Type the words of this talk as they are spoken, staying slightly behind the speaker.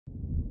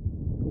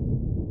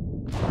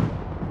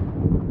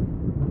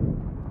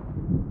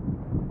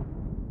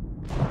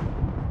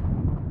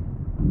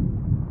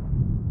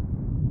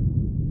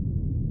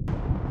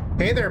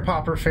Hey there,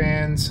 Pauper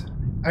fans.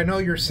 I know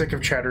you're sick of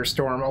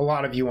Chatterstorm. A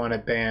lot of you want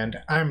it banned.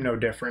 I'm no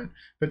different.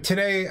 But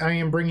today I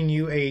am bringing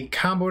you a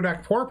combo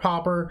deck for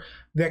Pauper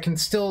that can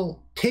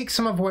still take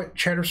some of what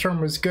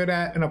Chatterstorm was good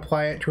at and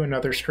apply it to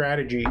another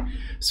strategy.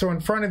 So in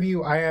front of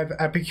you I have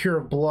Epicure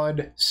of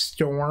Blood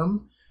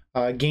Storm,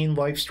 gain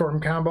life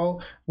storm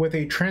combo with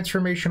a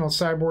transformational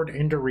sideboard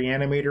into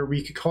Reanimator.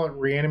 We could call it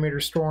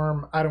Reanimator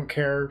Storm. I don't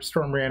care.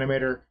 Storm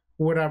Reanimator.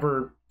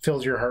 Whatever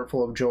fills your heart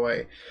full of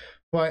joy.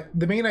 But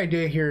the main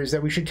idea here is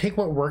that we should take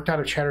what worked out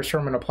of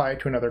Chatterstorm and apply it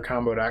to another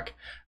combo deck.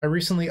 I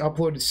recently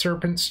uploaded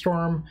Serpent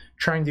Storm,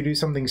 trying to do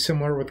something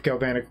similar with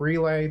Galvanic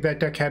Relay. That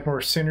deck had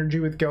more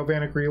synergy with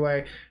Galvanic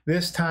Relay.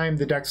 This time,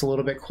 the deck's a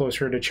little bit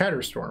closer to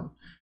Chatterstorm.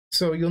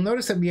 So you'll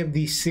notice that we have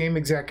the same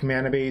exact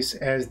mana base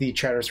as the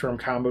Chatterstorm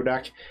combo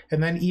deck,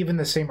 and then even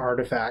the same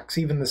artifacts,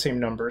 even the same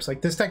numbers.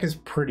 Like, this deck is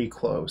pretty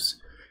close.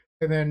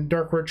 And then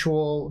Dark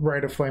Ritual,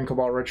 Rite of Flame,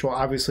 Cabal Ritual,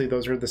 obviously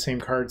those are the same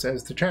cards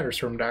as the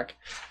Chatterstorm deck.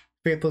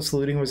 Faithless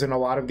Looting was in a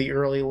lot of the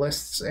early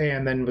lists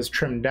and then was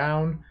trimmed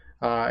down,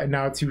 and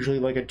now it's usually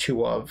like a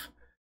 2 of.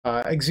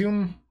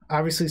 Exhume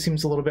obviously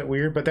seems a little bit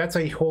weird, but that's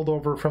a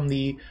holdover from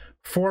the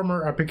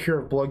former Epicure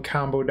of Blood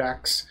combo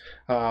decks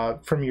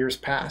from years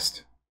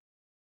past.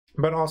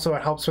 But also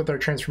it helps with our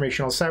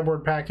transformational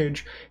sideboard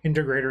package,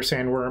 Integrator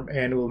Sandworm,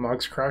 and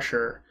Ulamog's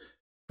Crusher.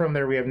 From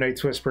there we have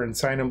Night's Whisper and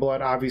Sign in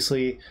Blood.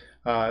 Obviously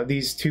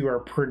these two are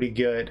pretty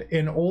good.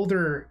 In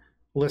older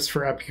list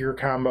for Epicure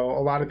combo,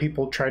 a lot of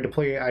people tried to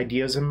play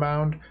Ideas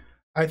Inbound.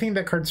 I think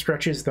that card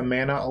stretches the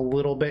mana a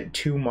little bit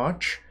too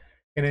much,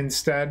 and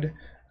instead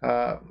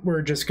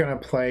we're just going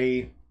to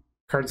play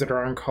cards that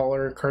are on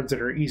color, cards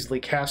that are easily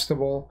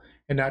castable,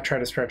 and not try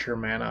to stretch your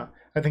mana.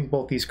 I think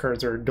both these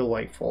cards are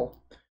delightful.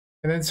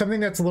 And then something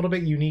that's a little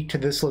bit unique to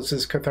this list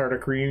is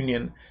Cathartic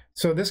Reunion.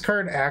 So this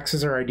card acts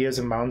as our Ideas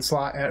Inbound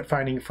slot at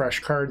finding fresh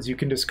cards. You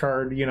can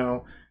discard, you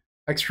know,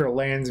 extra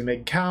lands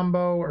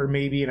mid-combo, or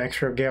maybe an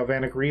extra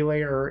Galvanic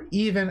Relay, or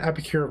even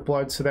Epicure of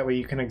Blood, so that way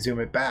you can exhume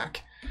it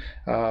back.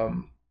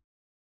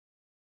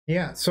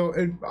 Yeah, so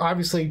it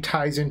obviously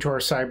ties into our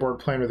sideboard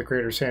plan with the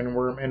Greater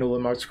Sandworm and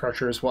Ulamog's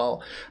Crusher as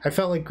well. I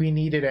felt like we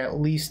needed at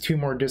least 2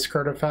 more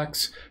discard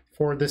effects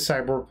for this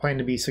sideboard plan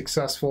to be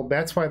successful.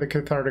 That's why the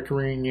Cathartic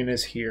Reunion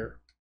is here.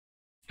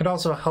 It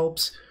also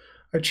helps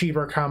achieve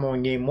our combo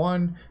in game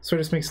 1, so it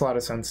just makes a lot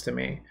of sense to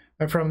me.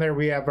 And from there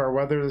we have our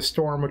Weather the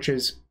Storm, which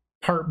is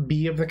part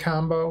B of the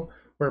combo,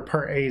 where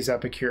part A is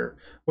Epicure.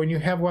 When you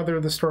have Weather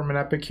the Storm and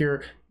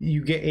Epicure,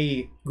 you get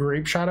a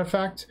Grapeshot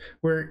effect,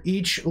 where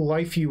each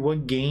life you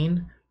would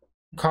gain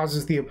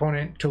causes the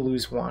opponent to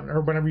lose 1,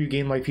 or whenever you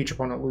gain life, each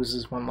opponent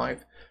loses 1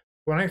 life.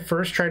 When I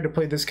first tried to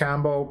play this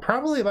combo,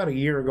 probably about a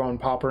year ago in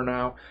Pauper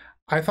now,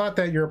 I thought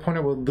that your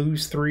opponent would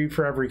lose 3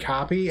 for every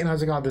copy, and I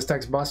was like, oh, this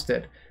deck's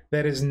busted.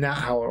 That is not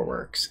how it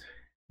works.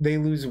 They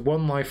lose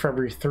 1 life for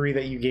every 3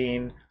 that you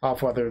gain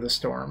off Weather the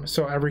Storm.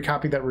 So every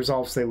copy that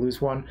resolves, they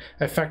lose 1,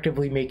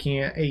 effectively making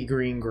it a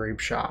green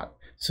Grapeshot.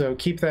 So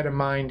keep that in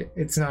mind.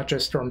 It's not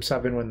just Storm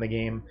 7 win the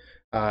game.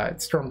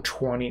 It's Storm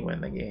 20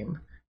 win the game.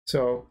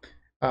 So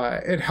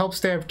it helps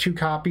to have 2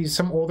 copies.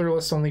 Some older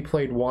lists only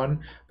played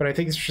 1, but I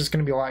think it's just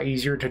going to be a lot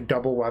easier to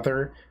double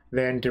Weather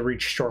than to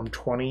reach Storm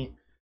 20.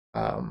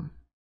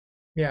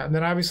 Yeah, and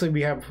then obviously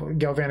we have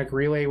Galvanic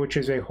Relay, which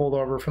is a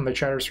holdover from the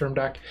Chatterstorm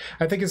deck.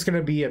 I think it's going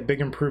to be a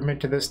big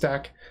improvement to this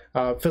deck.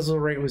 Fizzle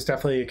rate was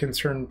definitely a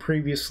concern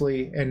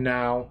previously, and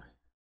now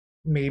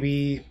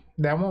maybe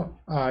that won't,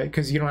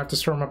 because you don't have to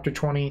storm up to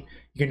 20.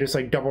 You can just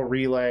like double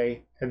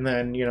relay and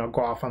then, you know,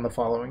 go off on the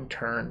following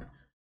turn.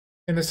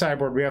 In the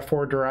sideboard, we have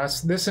 4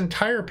 Duress. This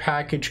entire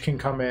package can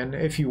come in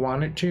if you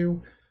want it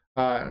to,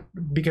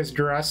 because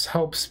Duress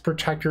helps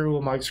protect your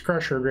Ulamog's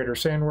Crusher, Greater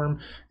Sandworm.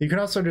 You can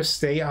also just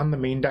stay on the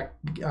main deck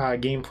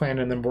game plan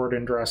and then board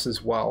in Duress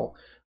as well.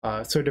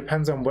 So it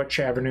depends on which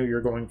avenue you're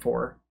going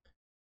for.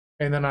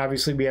 And then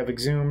obviously we have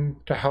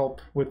Exhume to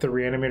help with the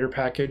Reanimator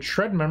package.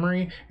 Shred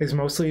Memory is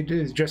mostly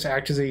just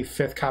act as a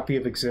 5th copy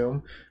of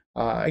Exhume.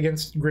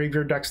 Against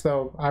graveyard decks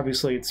though,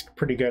 obviously it's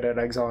pretty good at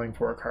exiling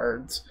 4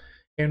 cards.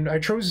 And I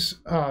chose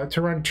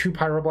to run 2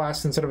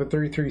 Pyroblasts instead of a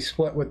 3-3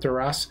 split with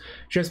Duress,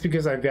 just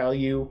because I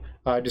value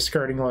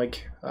discarding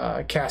like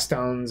cast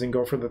downs and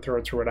go for the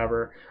throats or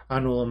whatever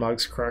on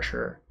Ulamog's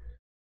Crusher.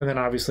 And then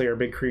obviously our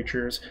big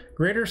creatures.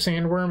 Greater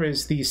Sandworm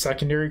is the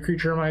secondary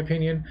creature in my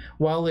opinion.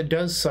 While it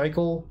does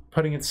cycle,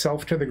 putting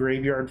itself to the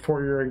graveyard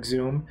for your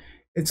Exhume,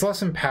 it's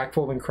less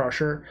impactful than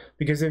Crusher,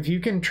 because if you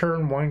can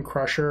turn 1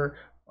 Crusher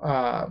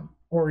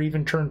or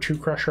even turn 2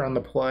 Crusher on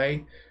the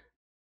play,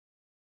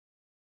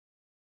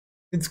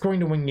 it's going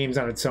to win games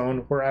on its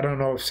own, where I don't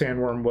know if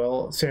Sandworm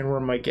will.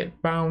 Sandworm might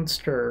get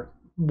bounced or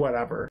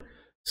whatever.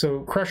 So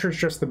Crusher's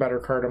just the better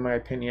card in my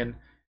opinion.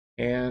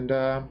 And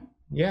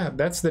yeah,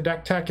 that's the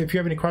deck tech. If you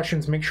have any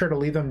questions, make sure to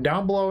leave them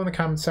down below in the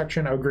comment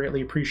section. I would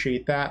greatly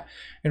appreciate that.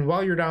 And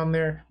while you're down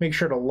there, make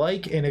sure to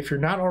like, and if you're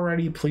not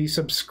already, please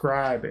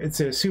subscribe.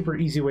 It's a super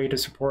easy way to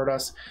support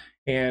us,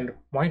 and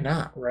why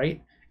not,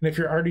 right? And if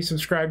you're already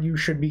subscribed, you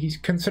should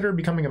consider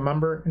becoming a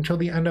member. Until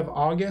the end of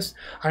August,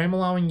 I am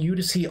allowing you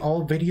to see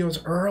all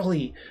videos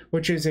early,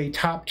 which is a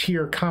top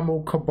tier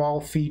combo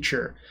cabal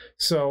feature.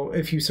 So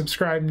if you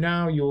subscribe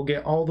now, you will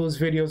get all those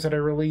videos that I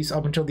release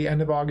up until the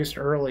end of August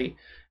early,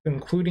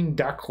 including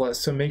Decklist.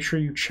 So make sure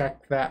you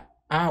check that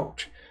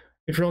out.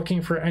 If you're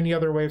looking for any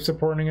other way of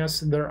supporting us,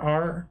 there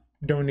are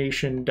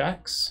donation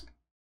decks.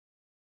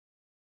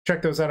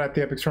 Check those out at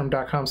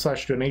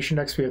theepicstorm.com/donation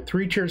decks. We have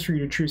 3 tiers for you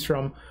to choose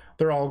from.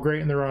 They're all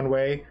great in their own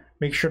way.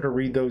 Make sure to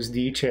read those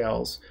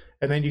details.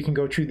 And then you can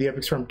go to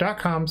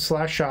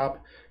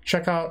theepicstorm.com/shop.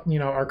 Check out,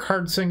 our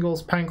card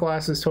singles, pint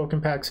glasses,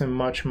 token packs, and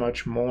much,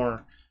 much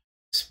more.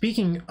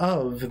 Speaking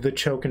of the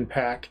token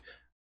pack,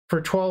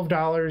 for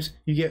 $12,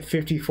 you get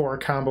 54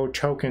 combo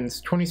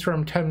tokens. 20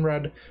 Storm, 10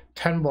 red,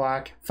 10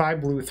 black,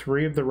 5 blue,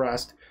 3 of the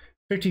rest.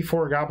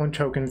 54 goblin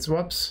tokens.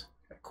 Whoops,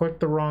 I clicked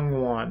the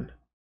wrong one.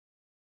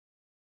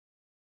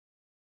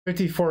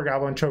 54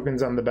 goblin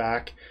tokens on the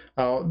back.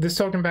 This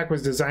token pack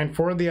was designed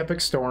for the Epic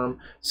Storm,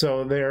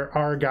 so there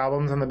are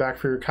goblins on the back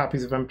for your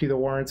copies of Empty the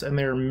Warrants, and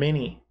they're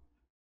mini.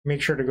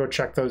 Make sure to go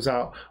check those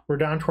out. We're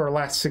down to our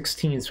last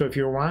 16, so if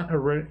you want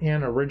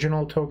an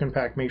original token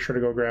pack, make sure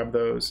to go grab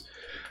those.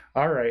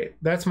 All right,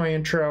 that's my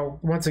intro.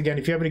 Once again,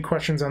 if you have any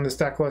questions on this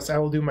deck list, I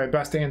will do my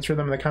best to answer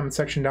them in the comment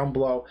section down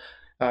below.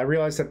 I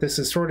realize that this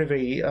is sort of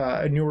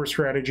a newer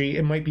strategy.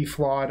 It might be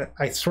flawed.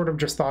 I sort of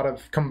just thought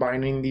of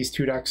combining these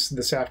 2 decks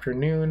this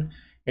afternoon,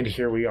 and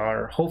here we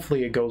are.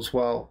 Hopefully it goes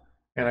well,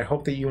 and I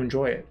hope that you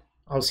enjoy it.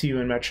 I'll see you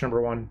in match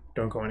number 1.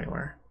 Don't go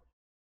anywhere.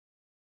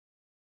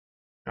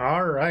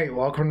 All right,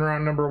 welcome to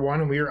round number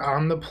 1. We are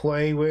on the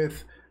play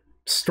with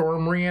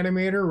Storm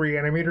Reanimator,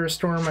 Reanimator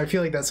Storm. I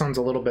feel like that sounds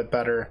a little bit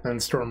better than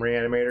Storm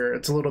Reanimator.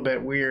 It's a little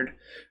bit weird,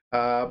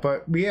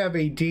 but we have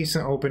a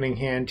decent opening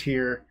hand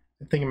here.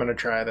 I think I'm going to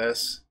try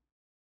this.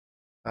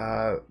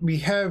 We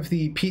have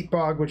the Peat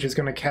Bog, which is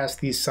going to cast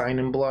these Sign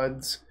in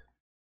Bloods.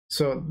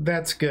 So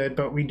that's good,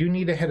 but we do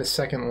need to hit a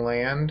second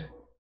land,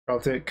 or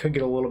else it could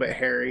get a little bit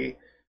hairy.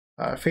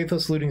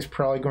 Faithless Looting is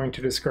probably going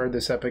to discard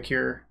this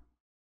Epicure.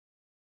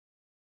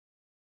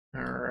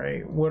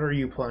 Alright, what are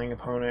you playing,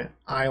 opponent?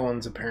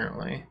 Islands,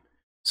 apparently.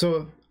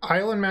 So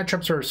island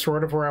matchups are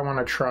sort of where I want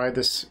to try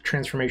this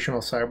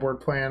transformational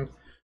sideboard plan.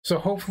 So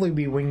hopefully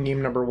we win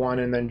game number 1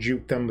 and then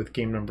juke them with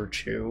game number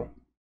 2.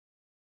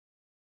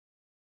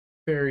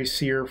 Fairy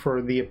Seer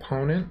for the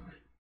opponent.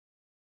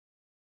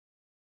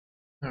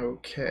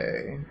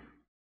 Okay.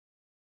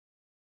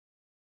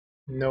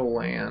 No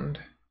land.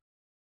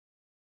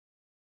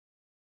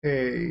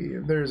 Hey,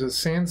 there's a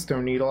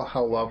Sandstone Needle,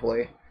 how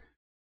lovely.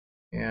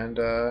 And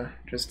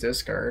just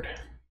discard.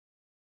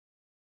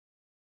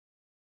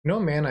 No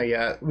mana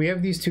yet. We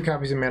have these 2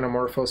 copies of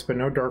Manamorphose, but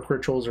no Dark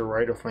Rituals or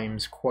Rite of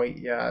Flames quite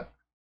yet.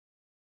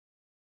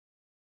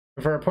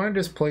 If our opponent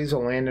just plays a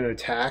land and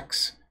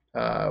attacks,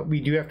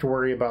 we do have to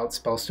worry about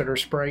Spellstutter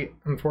Sprite,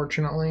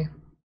 unfortunately.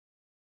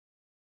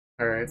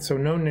 Alright, so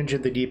no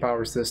Ninja the Deep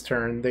Hours this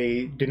turn.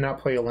 They did not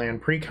play a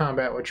land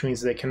pre-combat, which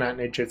means they cannot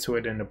Ninjutsu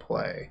it into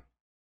play.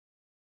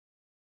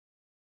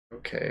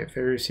 Okay,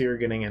 Faeries here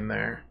getting in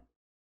there.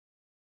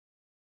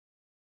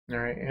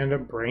 Alright, and a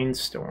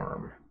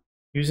Brainstorm.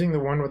 Using the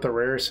one with the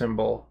rare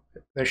symbol,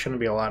 that shouldn't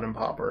be allowed in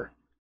Pauper.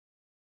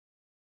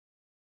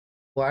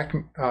 Black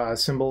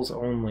symbols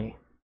only.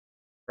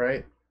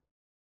 Right?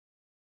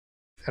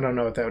 I don't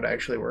know if that would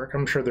actually work.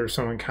 I'm sure there's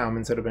some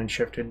uncommons that have been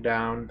shifted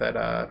down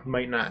that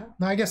might not.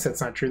 No, I guess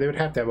that's not true. They would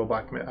have to have a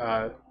black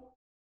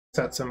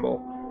set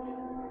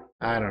symbol.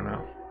 I don't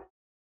know.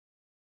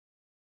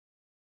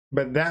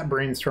 But that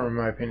Brainstorm, in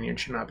my opinion,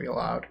 should not be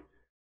allowed.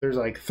 There's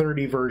like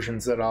 30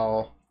 versions that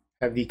all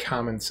have the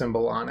common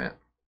symbol on it.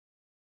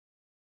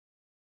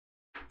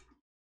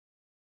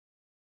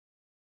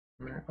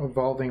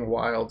 Evolving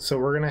Wild. So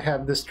we're going to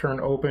have this turn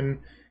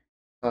open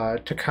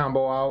to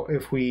combo out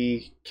if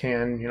we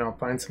can,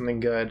 find something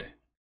good.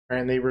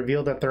 And they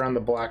revealed that they're on the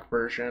black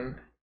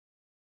version.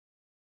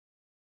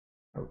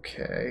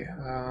 Okay.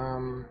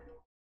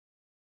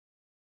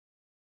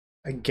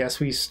 I guess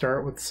we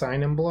start with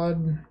Sign in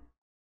Blood.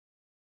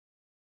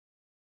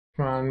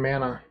 Come on,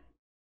 mana.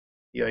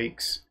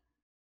 Yikes.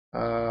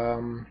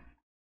 Okay.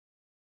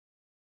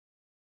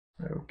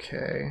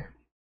 I'm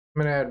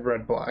gonna add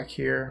red-black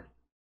here.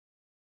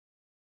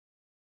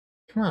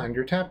 Come on,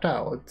 you're tapped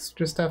out. It's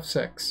just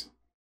F6.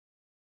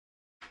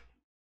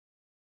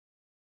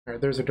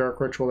 Alright, there's a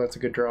Dark Ritual. That's a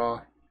good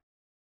draw.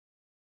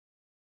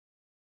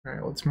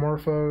 Alright, let's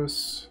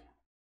Morphos.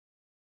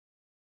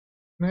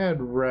 I'm gonna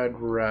add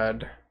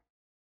red.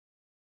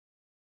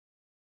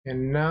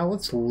 And now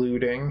let's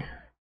Looting.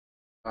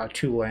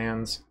 2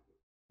 lands.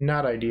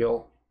 Not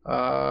ideal.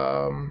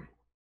 Get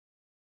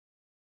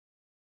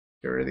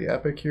rid of the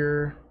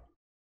Epicure.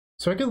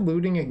 So I could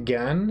Looting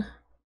again.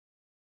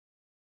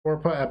 Or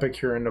put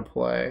Epicure into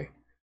play.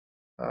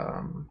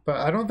 But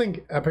I don't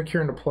think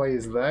Epicure into play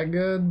is that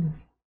good.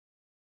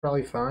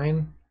 Probably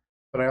fine.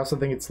 But I also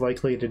think it's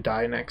likely to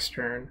die next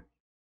turn.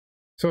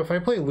 So if I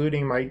play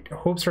Looting, my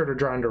hopes are to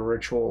draw into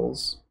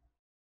Rituals.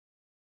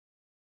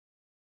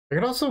 I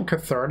could also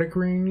Cathartic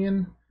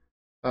Reunion.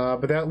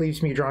 But that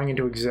leaves me drawing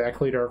into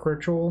exactly Dark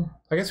Ritual.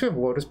 I guess we have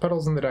Lotus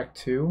Petals in the deck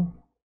too.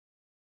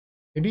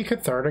 Maybe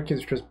Cathartic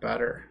is just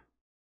better.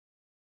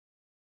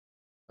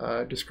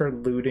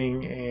 Discard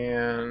Looting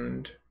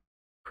and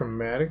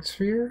Chromatic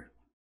Sphere.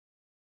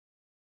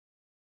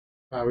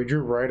 We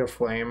drew Rite of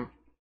Flame.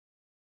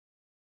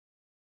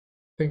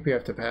 I think we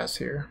have to pass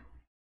here.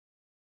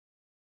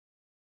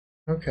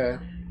 Okay.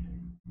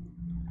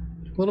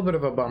 A little bit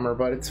of a bummer,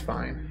 but it's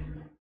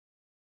fine.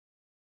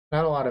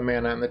 Not a lot of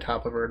mana in the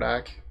top of our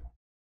deck.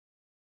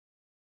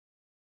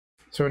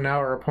 So now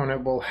our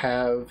opponent will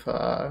have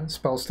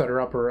Spell Stutter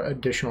up or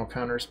additional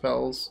counter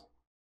spells.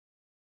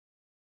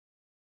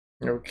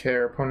 Okay,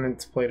 our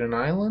opponent's played an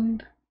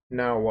island.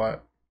 Now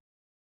what?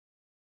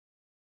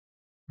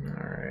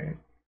 Alright.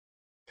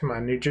 Come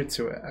on,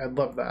 Nujutsu it. I'd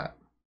love that.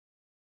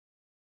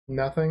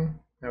 Nothing?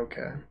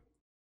 Okay.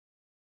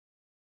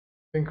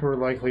 I think we're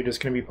likely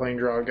just going to be playing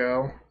Draw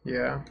Go.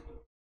 Yeah.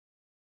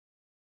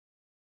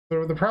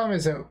 So the problem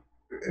is that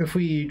if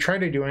we try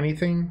to do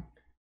anything,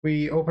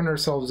 we open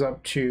ourselves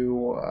up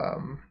to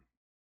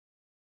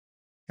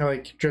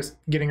like just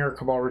getting our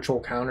Cabal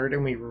Ritual countered,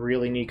 and we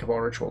really need Cabal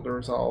Ritual to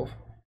resolve.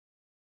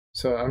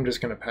 So I'm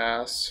just going to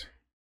pass.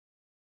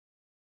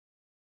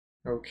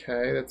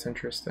 Okay, that's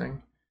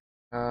interesting.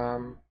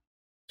 So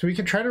we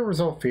could try to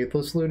resolve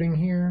Faithless Looting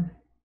here.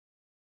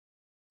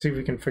 See if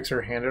we can fix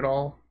our hand at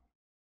all.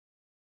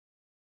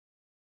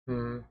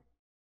 I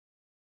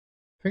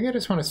think I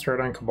just want to start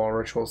on Cabal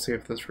Ritual, see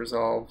if this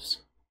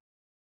resolves.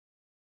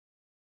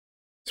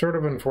 Sort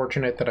of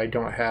unfortunate that I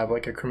don't have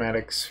like a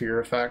Chromatic Sphere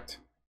effect.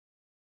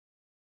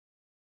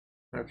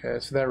 Okay,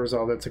 so that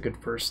resolved. That's a good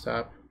first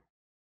step.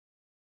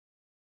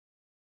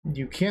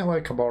 You can't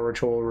let Cabal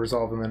Ritual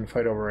resolve and then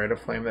fight over Rite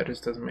of Flame. That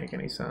just doesn't make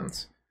any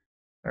sense.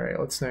 Alright,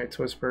 let's Night's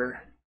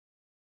Whisper.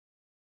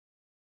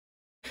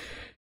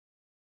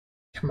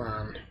 Come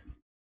on.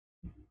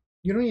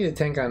 You don't need to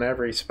tank on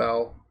every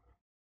spell.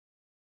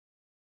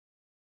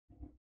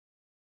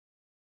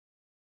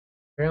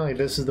 Apparently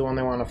this is the one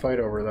they want to fight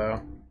over,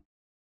 though.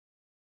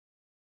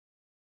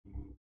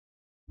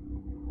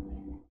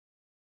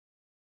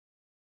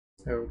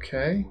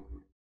 Okay.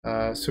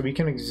 So we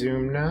can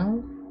Exhume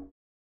now.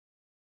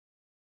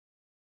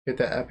 Get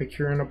the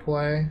Epicure into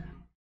play.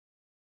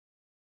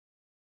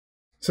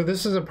 So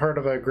this is a part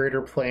of a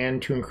greater plan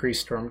to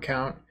increase storm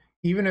count.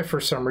 Even if for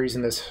some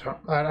reason this,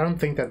 I don't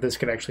think that this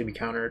could actually be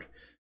countered.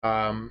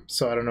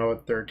 So I don't know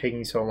what they're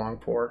taking so long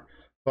for.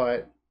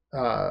 But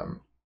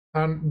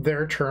on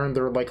their turn,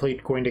 they're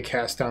likely going to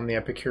cast down the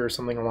Epicure or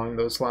something along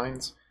those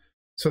lines.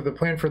 So the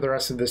plan for the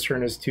rest of this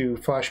turn is to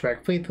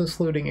flashback Faithless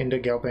Looting into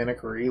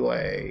Galvanic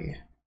Relay.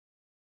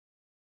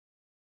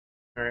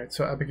 Alright,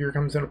 so Epicure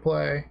comes into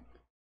play.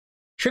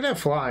 Should have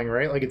flying,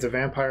 right? Like it's a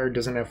vampire,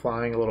 doesn't have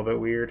flying, a little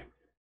bit weird.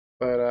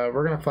 But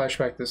we're going to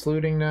flashback this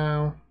Looting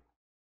now.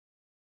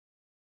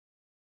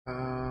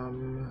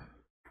 I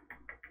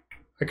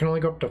can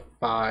only go up to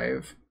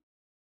 5.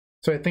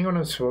 So I think what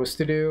I'm supposed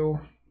to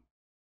do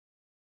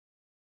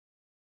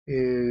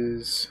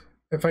is,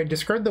 if I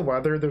discard the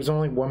Weather, there's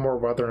only one more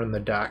Weather in the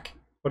deck,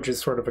 which is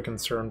sort of a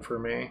concern for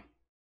me.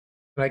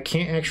 And I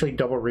can't actually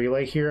double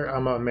relay here,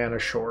 I'm a mana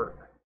short.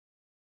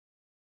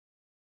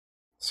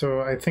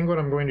 So I think what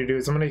I'm going to do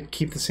is I'm going to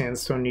keep the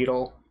Sandstone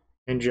Needle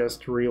and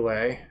just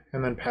relay,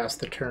 and then pass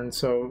the turn.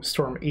 So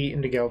Storm 8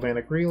 into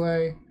Galvanic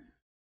Relay.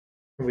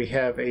 We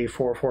have a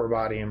 4/4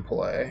 body in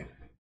play.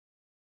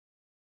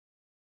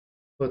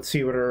 Let's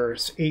see what our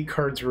 8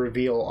 cards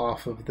reveal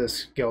off of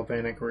this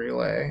Galvanic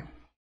Relay.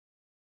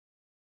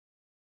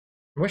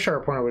 I wish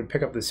our opponent would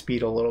pick up the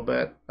speed a little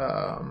bit.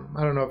 I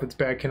don't know if it's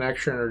bad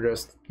connection or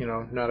just, you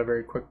know, not a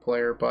very quick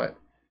player, but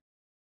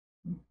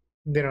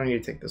they don't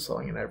need to take this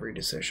long in every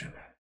decision.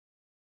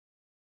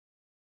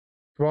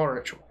 Cabal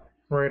Ritual.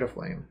 Rite of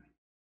Flame.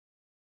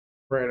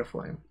 Rite of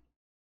Flame.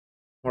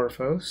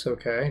 Morphos,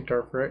 okay.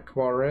 Dark Rit,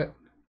 Cabal Rit,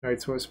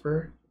 Night's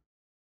Whisper.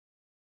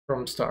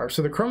 Chrome Star.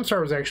 So the Chrome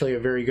Star was actually a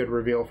very good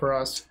reveal for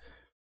us.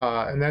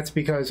 And that's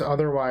because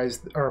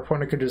otherwise our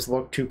opponent could just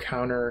look to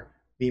counter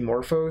the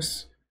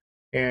Morphos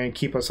and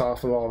keep us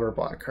off of all of our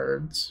black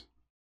cards.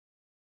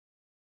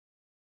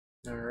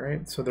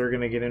 Alright, so they're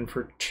going to get in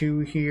for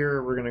 2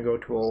 here. We're going to go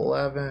to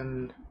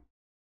 11.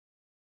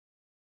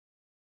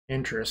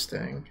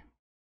 Interesting.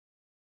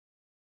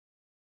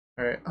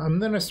 Alright, I'm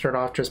going to start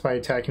off just by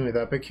attacking with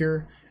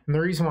Epicure. And the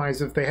reason why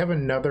is if they have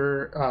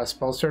another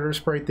spell starter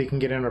sprite, they can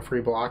get in a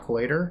free block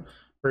later.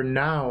 For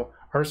now,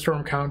 our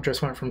storm count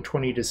just went from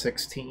 20 to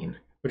 16,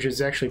 which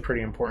is actually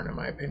pretty important in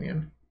my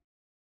opinion.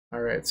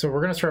 Alright, so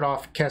we're going to start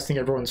off casting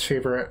everyone's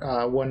favorite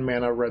 1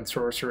 mana red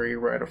sorcery,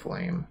 Rite of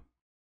Flame.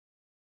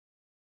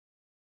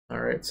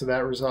 Alright, so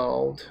that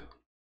resolved.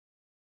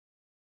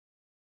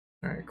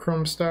 Alright,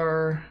 Chrome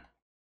Star.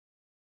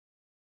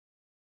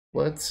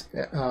 Let's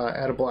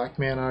add a black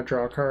mana,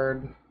 draw a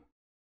card.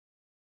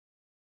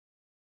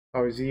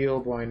 Always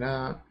yield, why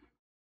not?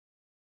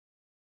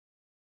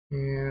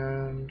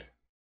 And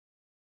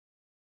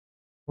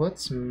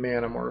let's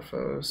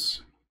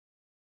Manamorphose.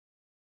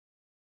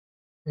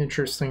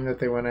 Interesting that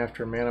they went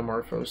after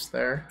Manamorphose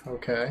there.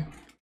 Okay.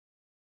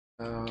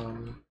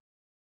 Dark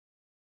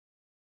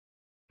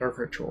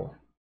Ritual.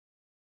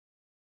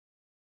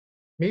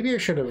 Maybe I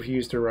should have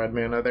used a red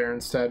mana there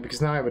instead,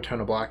 because now I have a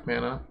ton of black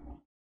mana.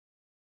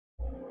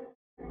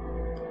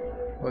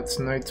 What's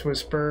Night's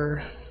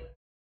Whisper?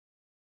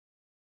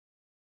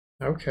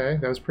 Okay,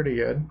 that was pretty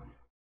good.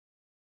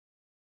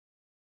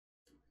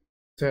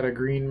 Is that a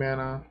green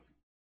mana?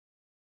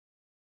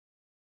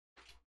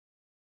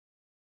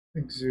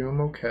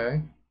 Exhume,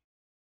 okay.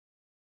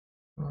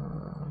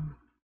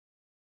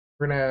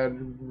 We're gonna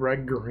add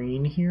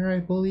red-green here, I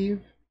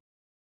believe.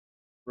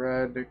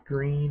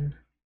 Red-green.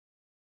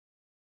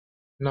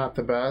 Not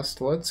the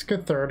best. Let's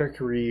Cathartic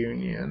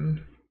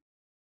Reunion.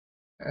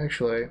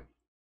 Actually,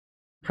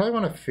 probably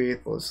want a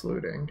Faithless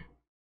Looting.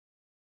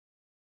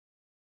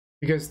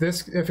 Because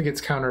this, if it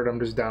gets countered, I'm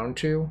just down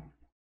 2.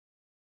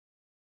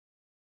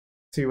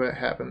 See what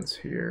happens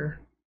here.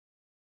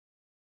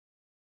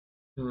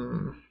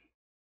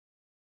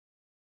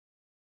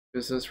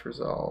 Does this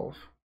resolve?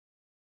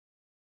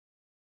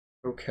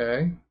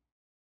 Okay.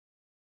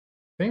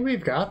 I think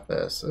we've got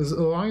this. As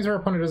long as our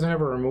opponent doesn't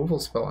have a removal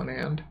spell in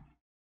hand.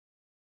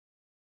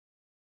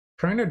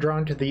 Trying to draw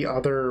into the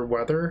other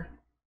weather,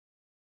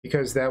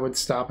 because that would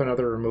stop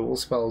another removal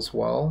spell as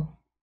well.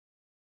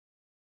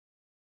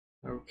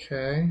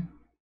 Okay.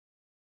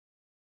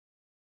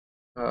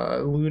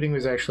 Looting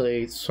was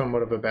actually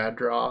somewhat of a bad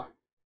draw.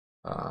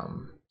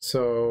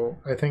 So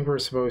I think we're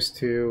supposed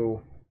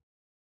to...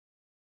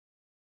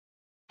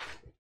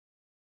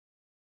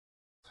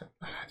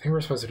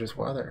 just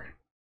weather.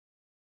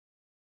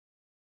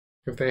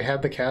 If they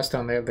had the cast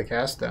down, they have the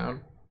cast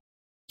down.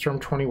 Storm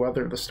 20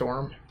 weather the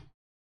storm.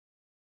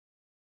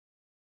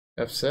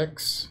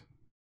 F6.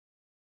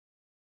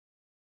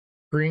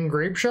 Green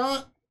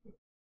Grapeshot?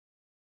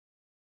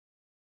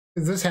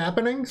 Is this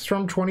happening?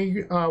 Storm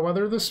 20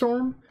 weather the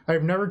storm?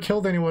 I've never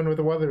killed anyone with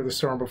a weather the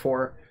storm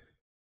before.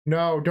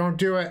 No, don't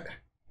do it.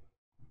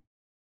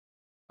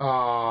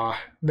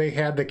 They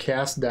had the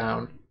cast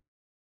down.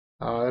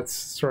 That's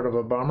sort of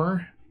a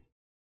bummer.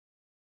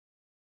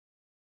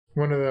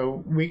 One of the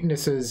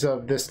weaknesses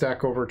of this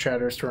deck over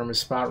Chatterstorm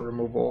is spot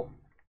removal.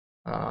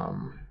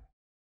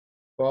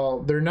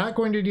 Well, they're not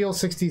going to deal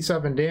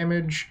 67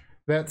 damage.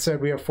 That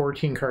said, we have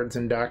 14 cards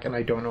in deck, and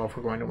I don't know if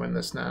we're going to win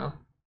this now.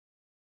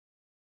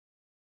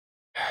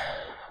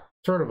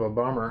 Sort of a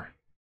bummer.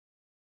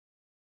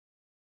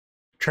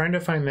 Trying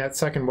to find that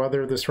second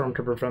Weather of the Storm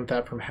to prevent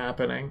that from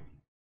happening.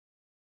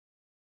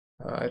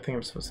 I think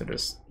I'm supposed to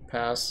just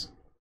pass.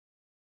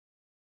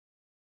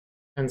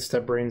 And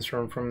step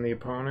Brainstorm from the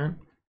opponent.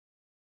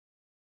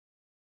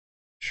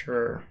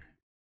 Sure.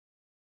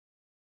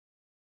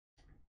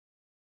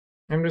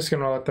 I'm just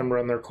going to let them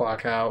run their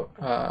clock out.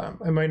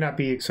 It might not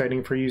be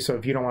exciting for you, so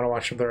if you don't want to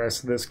watch the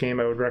rest of this game,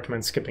 I would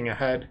recommend skipping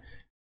ahead.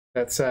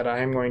 That said, I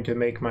am going to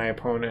make my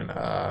opponent,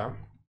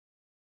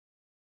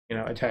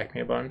 attack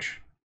me a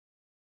bunch.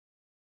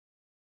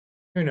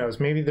 Who knows?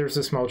 Maybe there's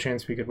a small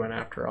chance we could win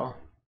after all.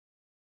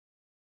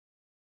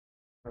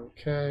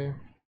 Okay.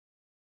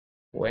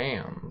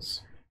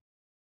 Lands.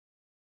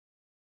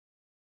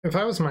 If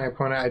I was my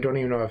opponent, I don't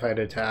even know if I'd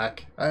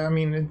attack. I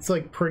mean, it's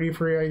like pretty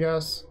free, I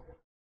guess.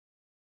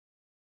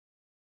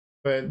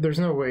 But there's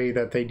no way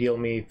that they deal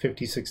me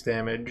 56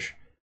 damage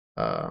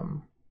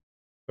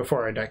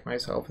before I deck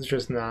myself. It's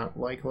just not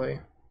likely.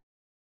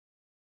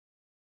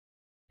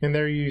 And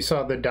there you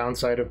saw the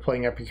downside of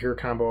playing Epicure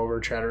combo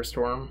over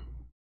Chatterstorm.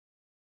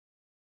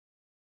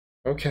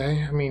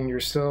 Okay, I mean, you're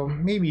still,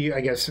 maybe,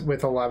 I guess,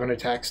 with 11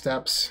 attack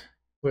steps,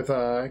 with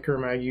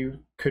Gurmag, you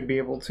could be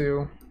able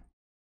to.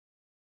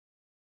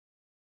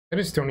 I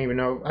just don't even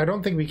know. I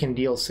don't think we can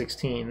deal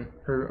 16,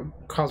 or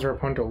cause our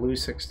opponent to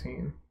lose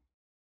 16.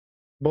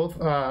 Both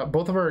of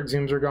our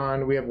Exhumes are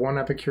gone. We have one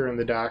Epicure in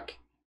the deck.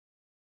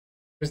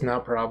 It's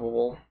not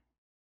probable.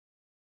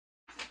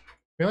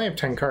 We only have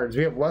 10 cards.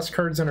 We have less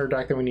cards in our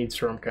deck than we need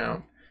Storm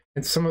count.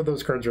 And some of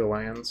those cards are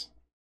lands.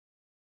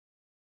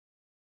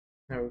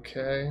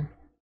 Okay.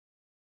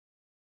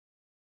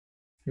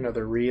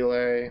 Another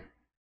relay.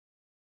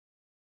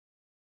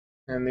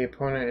 And the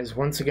opponent is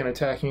once again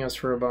attacking us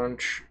for a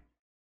bunch.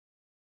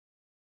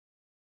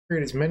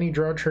 Create as many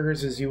draw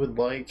triggers as you would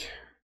like.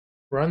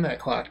 Run that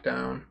clock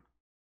down.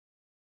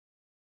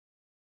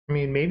 I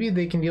mean, maybe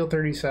they can deal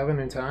 37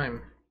 in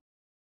time.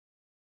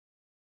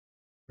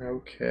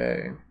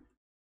 Okay.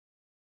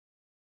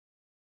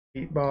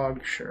 Beat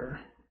Bog,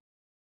 sure.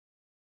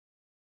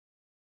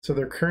 So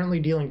they're currently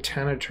dealing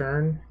 10 a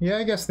turn. Yeah,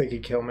 I guess they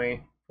could kill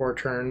me. 4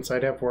 turns.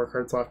 I'd have 4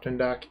 cards left in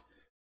deck.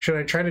 Should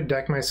I try to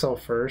deck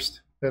myself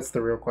first? That's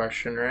the real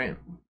question, right?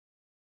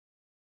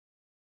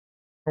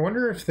 I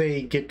wonder if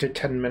they get to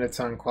 10 minutes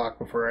on clock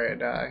before I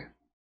die.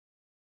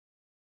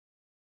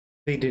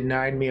 They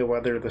denied me a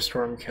Weather the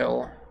Storm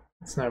kill.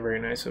 It's not very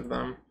nice of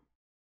them.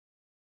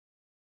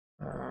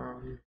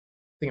 I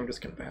think I'm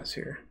just gonna pass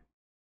here.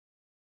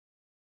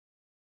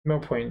 No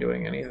point in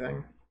doing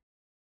anything.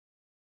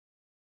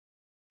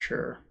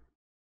 Sure.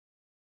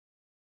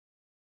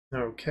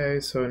 Okay,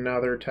 so now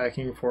they're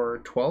attacking for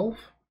 12.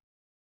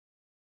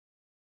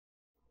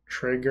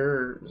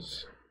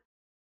 Triggers.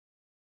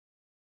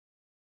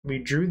 We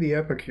drew the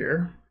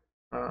Epicure.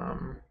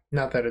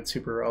 Not that it's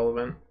super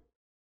relevant.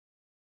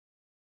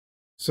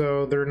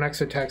 So their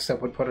next attack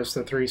step would put us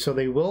to 3, so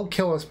they will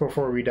kill us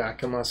before we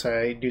deck unless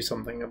I do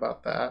something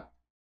about that.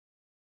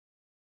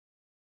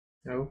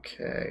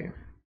 Okay.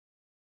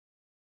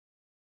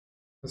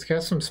 Let's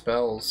cast some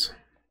spells.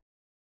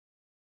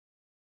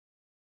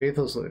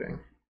 Faithless Looting.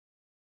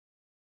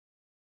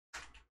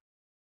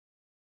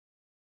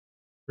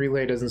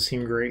 Relay doesn't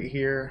seem great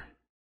here.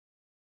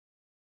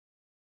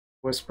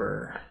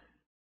 Whisper.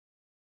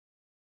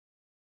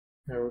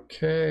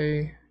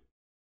 Okay.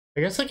 I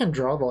guess I can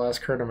draw the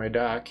last card of my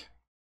deck.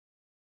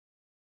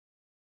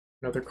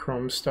 Another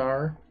Chrome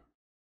Star.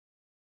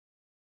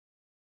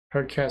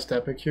 Hardcast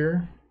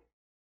Epicure.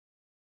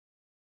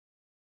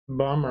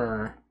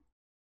 Bummer.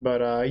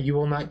 But you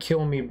will not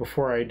kill me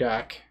before I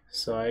deck,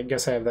 so I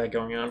guess I have that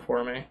going on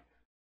for me.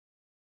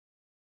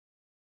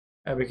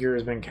 Epicure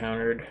has been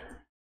countered.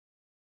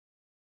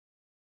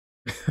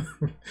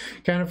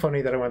 Kind of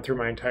funny that I went through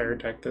my entire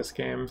deck this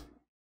game.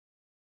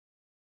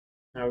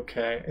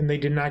 Okay, and they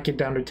did not get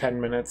down to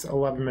 10 minutes,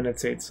 11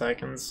 minutes, 8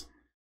 seconds.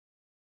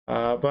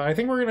 But I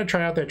think we're going to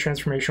try out that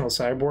transformational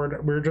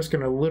sideboard. We're just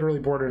going to literally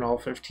board in all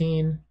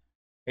 15.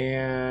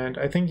 And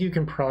I think you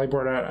can probably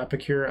board out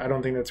Epicure. I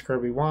don't think that's a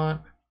card we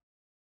want.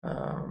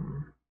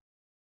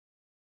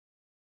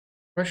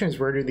 Question is,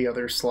 where do the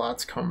other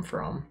slots come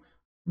from?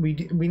 We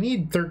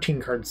need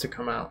 13 cards to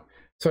come out.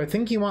 So I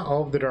think you want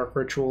all of the Dark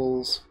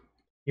Rituals.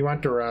 You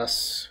want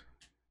Duress.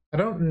 I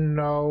don't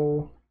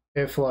know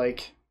if,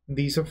 like,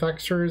 these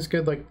effects are as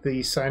good, like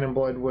the Sign and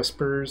Blood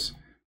Whispers.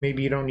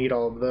 Maybe you don't need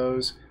all of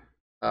those.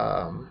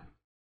 The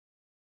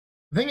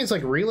thing is,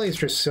 like, Relay is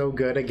just so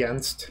good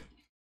against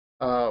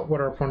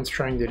what our opponent's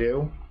trying to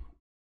do.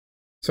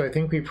 So I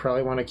think we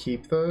probably want to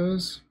keep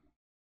those.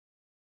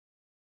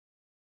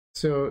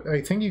 So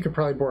I think you could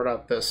probably board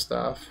out this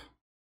stuff.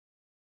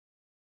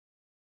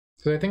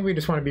 So I think we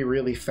just want to be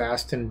really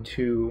fast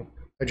into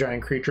a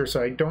giant creature.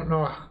 So I don't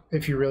know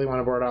if you really want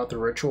to board out the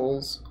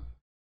rituals,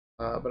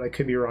 but I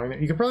could be wrong.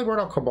 You could probably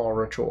board out Cabal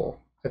Ritual.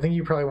 I think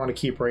you probably want to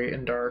keep Rate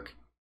and Dark.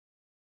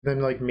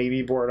 Then like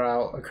maybe board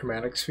out a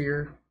Chromatic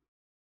Sphere.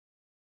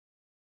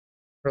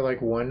 Or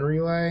like one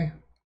Relay.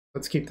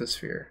 Let's keep the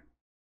Sphere.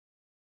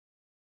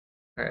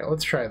 Alright,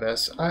 let's try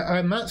this.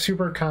 I'm not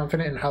super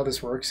confident in how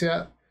this works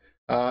yet.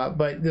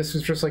 But this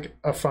is just like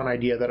a fun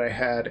idea that I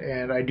had,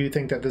 and I do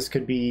think that this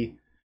could be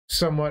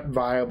somewhat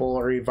viable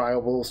or a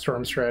viable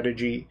Storm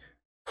strategy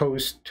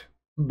post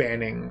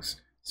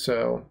bannings.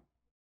 So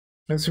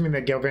assuming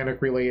that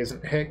Galvanic Relay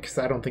isn't hit, because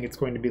I don't think it's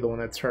going to be the one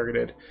that's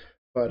targeted.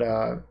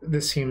 But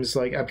this seems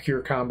like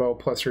Epicure combo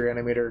plus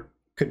Reanimator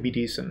could be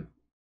decent.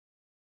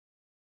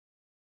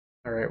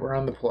 Alright, we're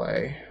on the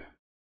play.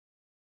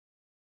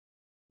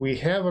 We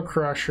have a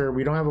Crusher.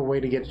 We don't have a way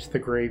to get to the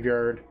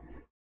graveyard.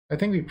 I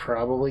think we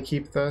probably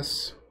keep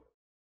this.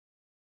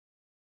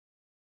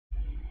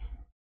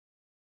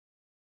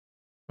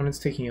 Opponent's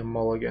taking a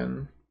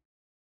mulligan.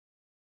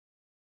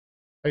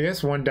 I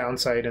guess one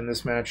downside in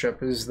this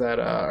matchup is that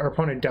our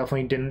opponent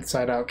definitely didn't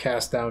side out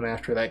cast down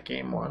after that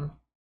game one.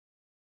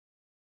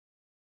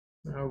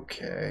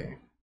 Okay.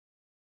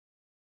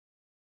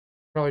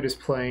 Probably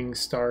just playing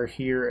Star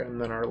here and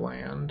then our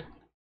land.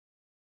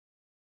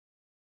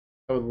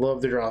 I would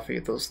love to draw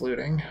Faithless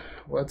Looting.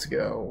 Let's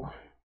go.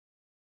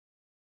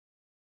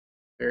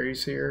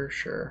 Faeries here,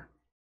 sure.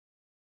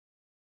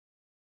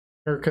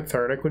 Or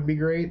Cathartic would be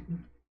great.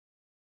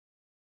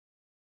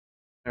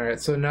 Alright,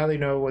 so now they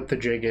know what the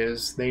jig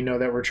is. They know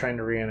that we're trying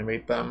to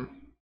reanimate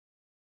them.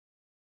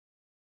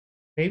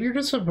 Maybe you're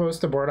just supposed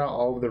to board out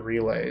all of the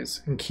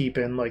relays and keep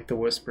in like the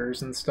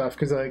whispers and stuff,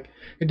 because like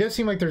it does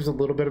seem like there's a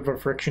little bit of a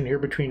friction here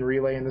between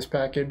relay and this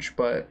package,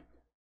 but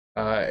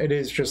it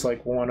is just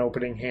like one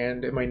opening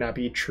hand. It might not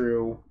be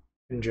true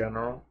in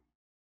general.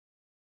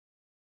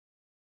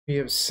 We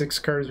have 6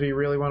 cards we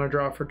really want to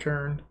draw for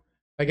turn.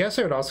 I guess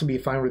I would also be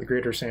fine with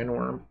Greater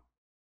Sandworm.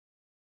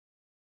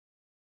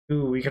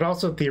 Ooh, we could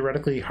also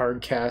theoretically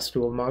hard cast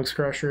Dual Mog's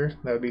Crusher.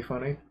 That would be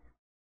funny.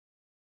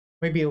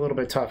 Might be a little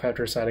bit tough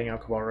after setting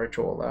out Cabal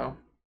Ritual, though.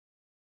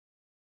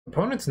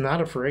 Opponent's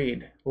not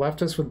afraid.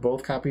 Left us with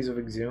both copies of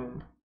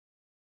Exhume.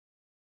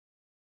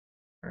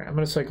 Alright, I'm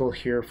going to cycle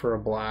here for a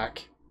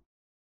black.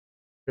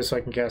 Just so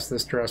I can cast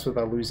this Duress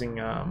without losing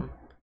a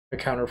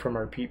counter from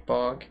our Peat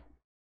Bog.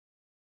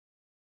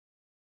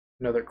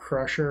 Another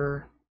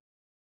Crusher.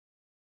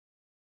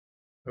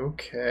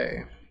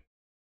 Okay.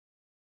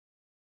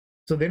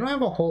 So they don't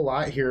have a whole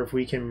lot here if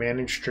we can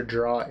manage to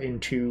draw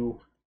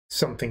into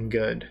something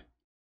good.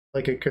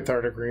 Like a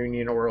Cathartic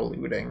Reunion or a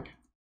Looting.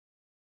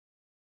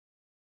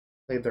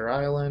 Played their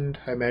island.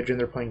 I imagine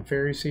they're playing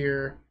Faeries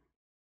here.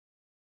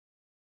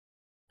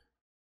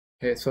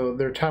 Okay, so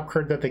their top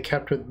card that they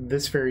kept with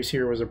this Faeries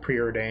here was a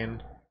Preordain.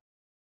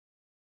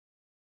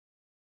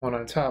 One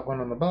on top,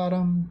 one on the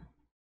bottom.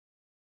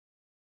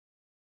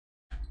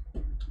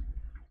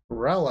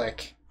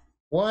 Relic.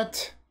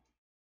 What?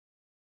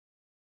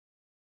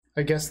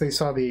 I guess they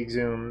saw the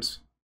Exhumes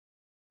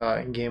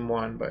in game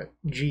 1, but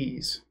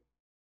geez.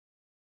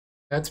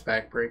 That's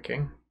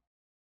backbreaking.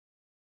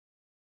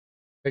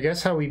 I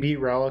guess how we beat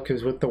Relic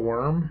is with the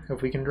Worm,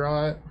 if we can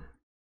draw it.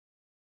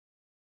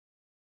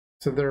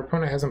 So their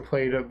opponent hasn't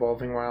played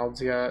Evolving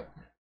Wilds yet.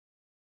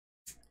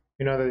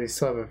 We know that they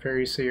still have a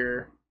Faeries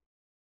here.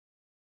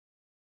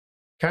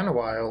 Kind of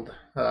wild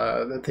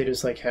that they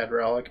just like had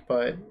Relic,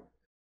 but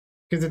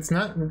because it's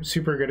not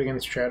super good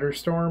against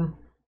Chatterstorm.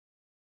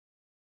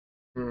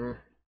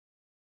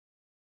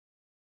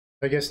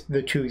 I guess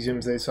the 2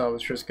 Exhumes they saw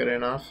was just good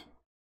enough.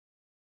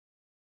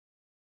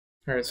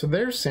 Alright, so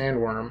there's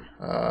Sandworm.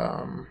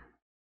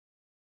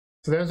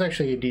 So that was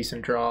actually a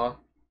decent draw.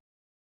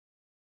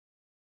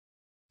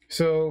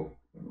 So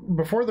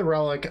before the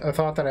Relic, a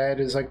thought that I had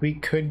is like we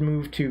could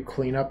move to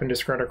Cleanup and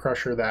discard a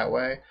Crusher that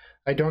way.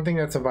 I don't think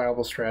that's a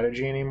viable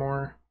strategy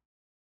anymore.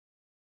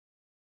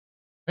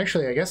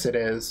 Actually, I guess it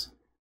is,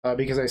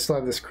 because I still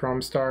have this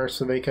Chrome Star,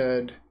 so they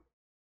could...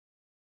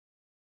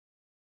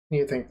 Need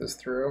to think this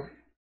through.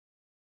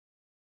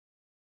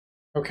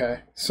 Okay,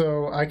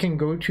 so I can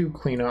go to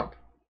Cleanup,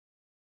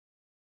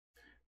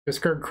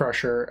 discard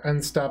Crusher,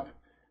 end step,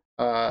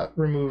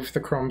 remove the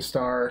Chrome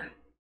Star,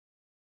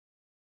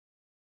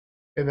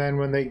 and then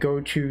when they go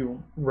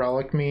to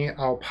Relic me,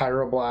 I'll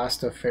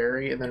Pyroblast a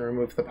Fairy and then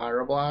remove the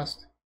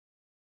Pyroblast.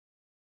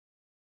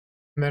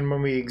 And then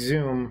when we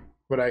exhume,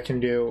 what I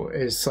can do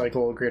is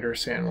cycle a Greater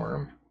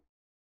Sandworm.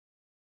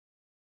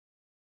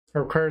 It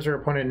requires our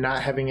opponent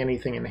not having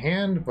anything in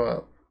hand,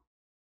 but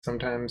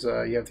sometimes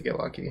you have to get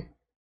lucky.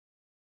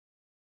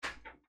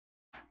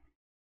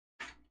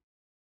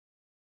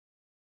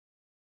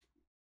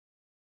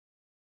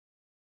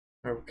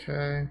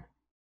 Okay.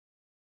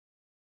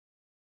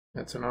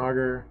 That's an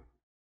Augur.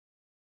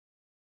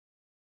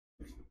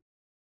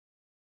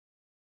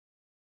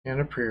 And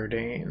a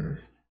Preordain.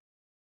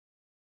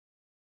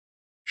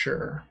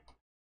 Sure.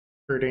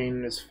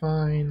 Preordain is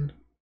fine.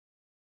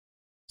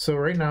 So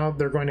right now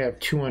they're going to have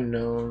 2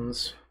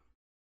 unknowns.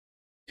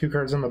 2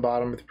 cards on the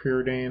bottom with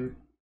Preordain.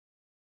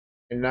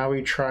 And now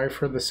we try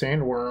for the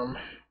Sandworm.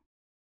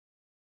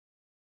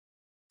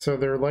 So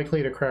they're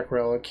likely to crack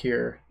Relic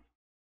here.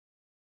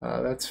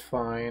 That's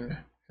fine.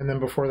 And then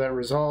before that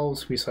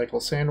resolves, we cycle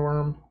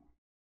Sandworm.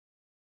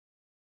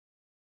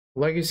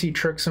 Legacy,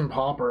 Tricks, and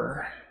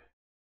Pauper.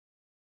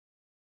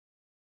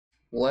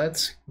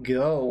 Let's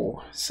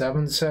go.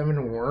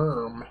 7/7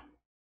 Worm.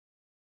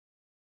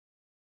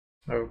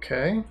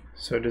 Okay,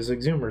 so does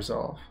Exhume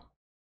resolve?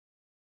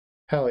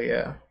 Hell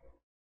yeah.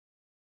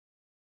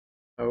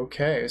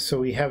 Okay, so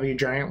we have a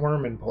giant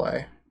worm in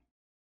play.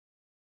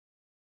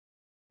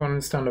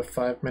 Opponent's down to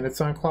 5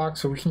 minutes on clock,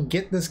 so we can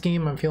get this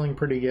game. I'm feeling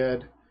pretty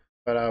good,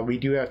 but we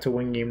do have to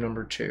win game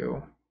number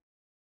 2.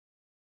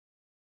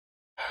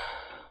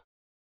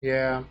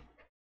 Yeah,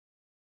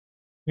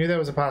 knew that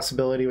was a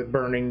possibility with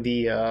burning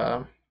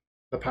the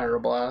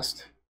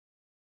Pyroblast.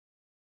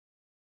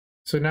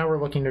 So now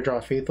we're looking to draw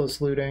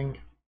Faithless Looting.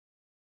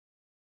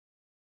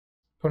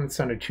 Opponent's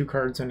down to 2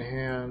 cards in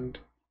hand.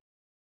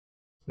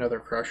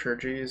 Another Crusher,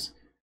 geez.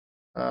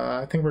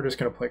 I think we're just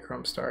gonna play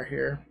Chrome Star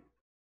here.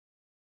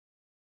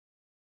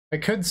 I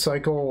could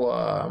cycle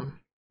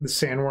the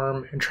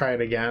Sandworm and try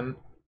it again.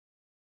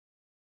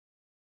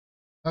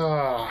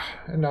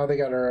 And now they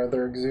got our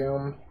other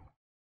Exhume.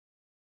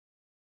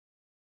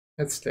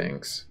 That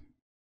stinks.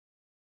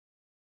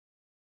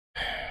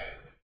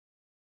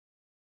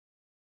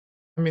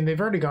 I mean,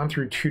 they've already gone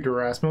through 2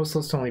 Duress. Most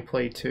lists only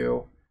play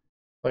 2.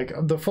 Like,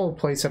 the full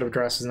playset of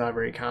Duress is not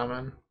very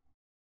common.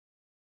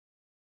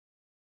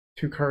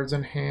 2 cards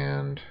in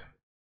hand.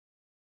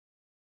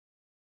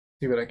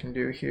 See what I can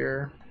do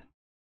here.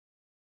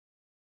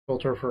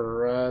 Filter for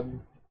a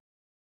red.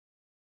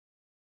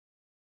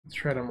 Let's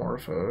try to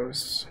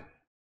Morphos.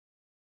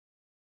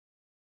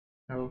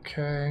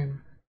 Okay.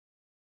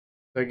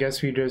 So I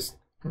guess we just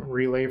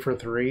relay for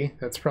 3.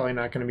 That's probably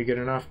not going to be good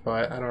enough,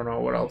 but I don't know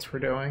what else we're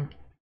doing.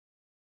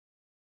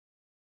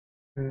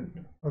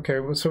 And, okay,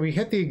 so we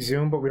hit the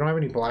Exhume, but we don't have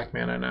any black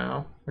mana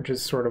now, which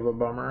is sort of a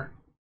bummer.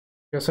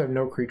 We also have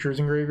no creatures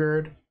in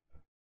graveyard.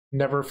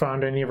 Never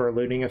found any of our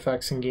looting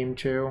effects in game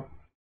 2.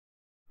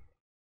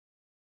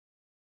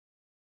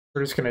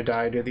 We're just going to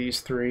die to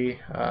these 3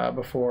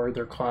 before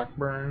their clock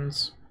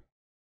burns.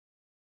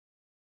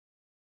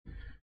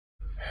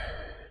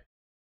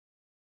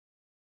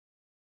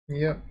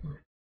 Yep.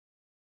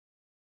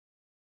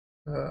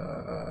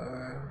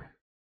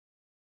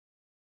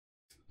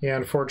 Yeah,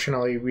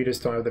 unfortunately, we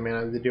just don't have the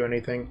mana to do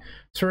anything.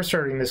 So we're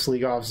starting this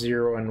league off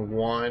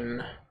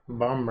 0-1.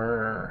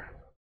 Bummer.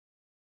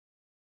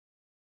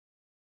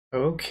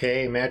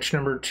 Okay, match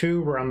number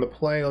 2. We're on the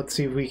play. Let's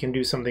see if we can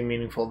do something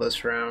meaningful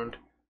this round.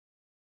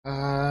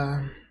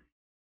 I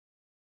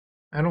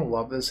don't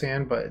love this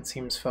hand, but it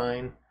seems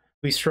fine.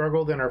 We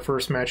struggled in our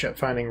first match at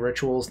finding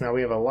rituals. Now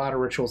we have a lot of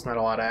rituals, not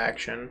a lot of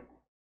action.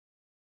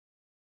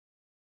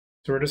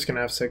 So we're just going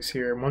to have 6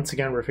 here. Once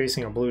again, we're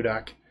facing a blue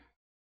deck.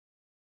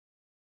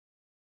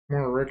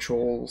 More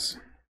rituals.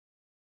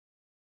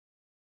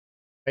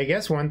 I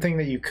guess one thing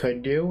that you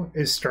could do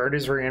is start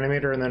as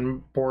Reanimator and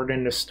then board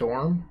into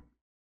Storm.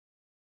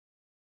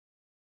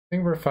 I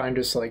think we're fine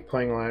just like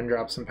playing land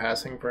drops and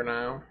passing for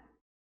now.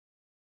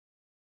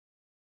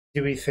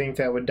 Do we think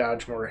that would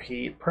dodge more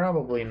heat?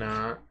 Probably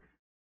not.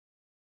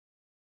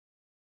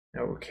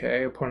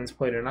 Okay, opponents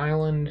played an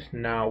island.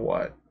 Now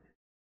what?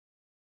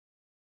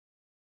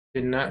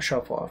 Did not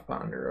shuffle off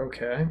Ponder.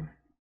 Okay.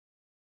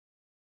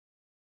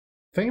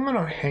 I think I'm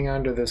gonna hang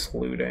on to this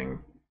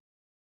looting.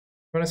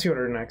 I want to see what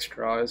our next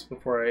draw is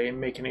before I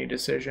make any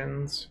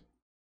decisions.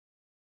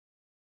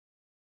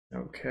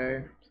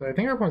 Okay, so I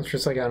think our opponent's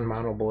just like on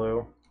mono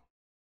blue.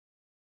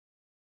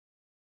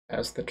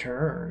 As the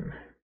turn.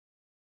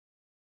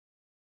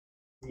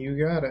 You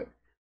got it.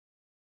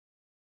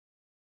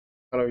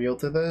 Auto yield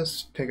to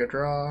this, take a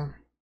draw.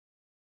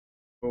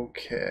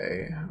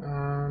 Okay,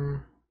 I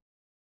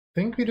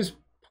think we just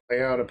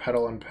play out a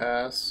pedal and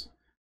pass.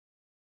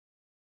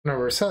 No,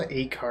 we're selling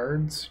 8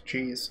 cards.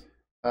 Jeez.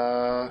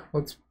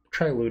 Let's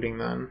try looting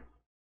then.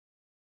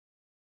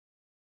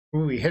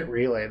 Ooh, we hit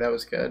relay. That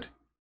was good.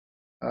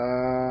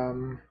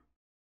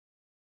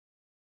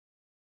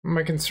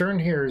 My concern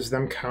here is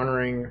them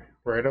countering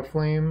Rite of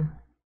Flame.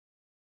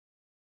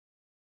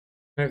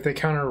 And if they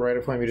counter Rite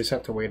of Flame, we just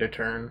have to wait a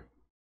turn.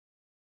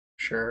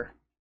 Sure.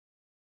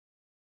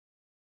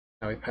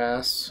 Now we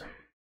pass.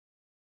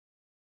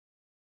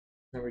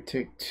 Now we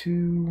take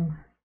 2.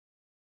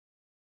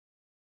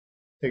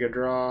 Take a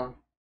draw.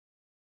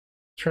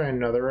 Try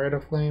another Rite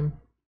of Flame.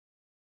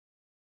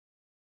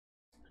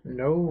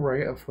 No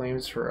Rite of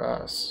Flames for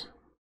us.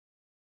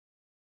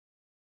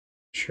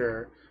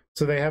 Sure.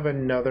 So they have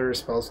another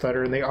spell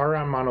stutter, and they are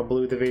on mono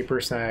blue. The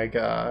Vapor Snag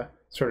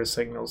sort of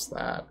signals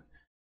that.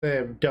 They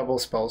have double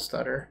spell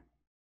stutter.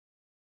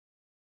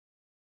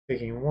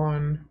 Taking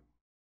 1.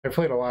 I've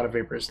played a lot of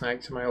Vapor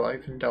Snags in my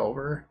life in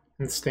Delver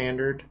and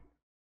Standard.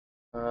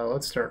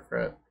 Let's start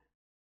crit.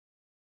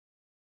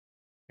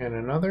 And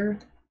another.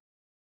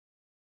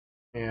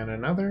 And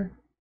another.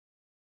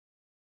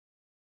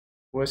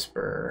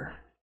 Whisper.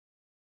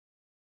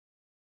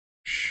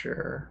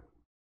 Sure.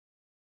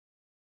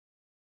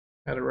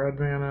 Add a red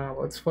mana.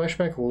 Let's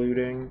flashback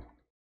looting.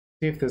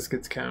 See if this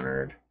gets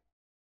countered.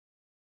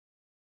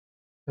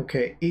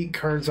 Okay, 8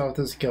 cards off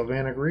this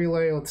Galvanic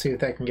Relay. Let's see if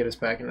that can get us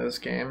back into this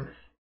game.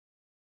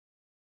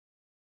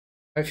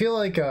 I feel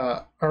like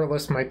our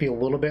list might be a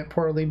little bit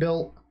poorly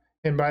built,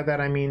 and by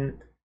that I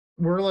mean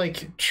we're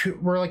like a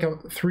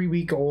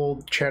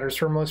 3-week-old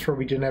Chatterstorm list where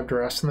we didn't have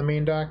Duress in the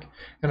main deck,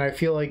 and I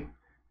feel like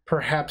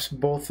perhaps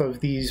both of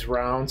these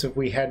rounds, if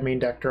we had main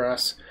deck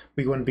Duress,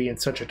 we wouldn't be in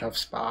such a tough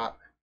spot.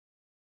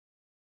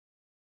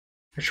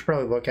 I should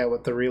probably look at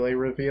what the relay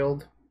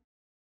revealed.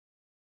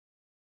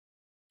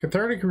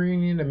 Cathartic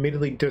Reunion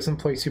admittedly doesn't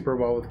play super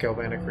well with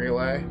Galvanic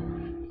Relay.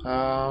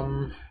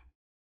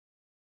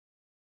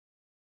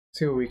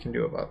 See what we can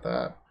do about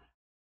that.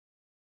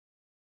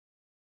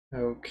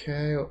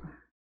 Okay,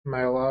 am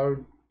I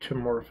allowed to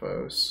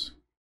Morphos?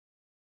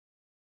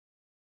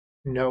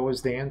 No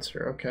is the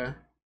answer, okay.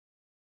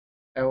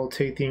 I will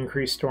take the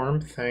increased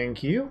storm,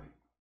 thank you.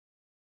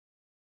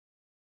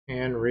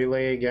 And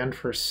relay again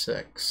for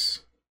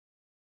 6.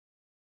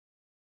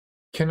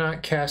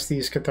 Cannot cast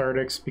these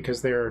cathartics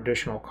because they are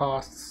additional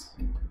costs.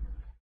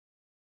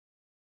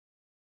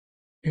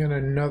 And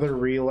another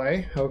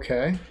relay,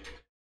 okay.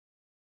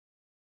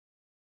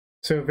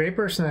 So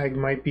Vapor Snag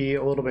might be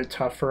a little bit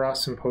tough for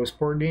us in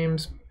post-board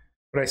games,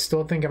 but I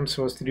still think I'm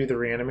supposed to do the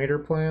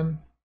Reanimator plan.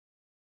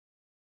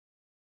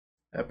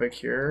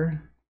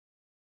 Epicure.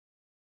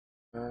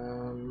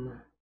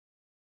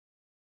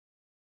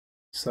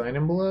 Sign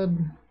in Blood?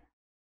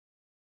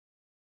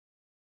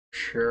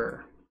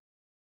 Sure.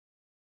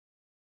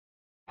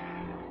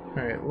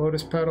 Alright,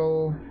 Lotus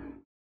Petal.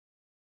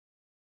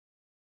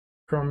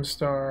 Chrome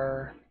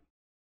Star.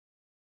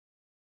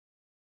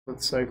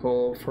 Let's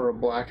cycle for a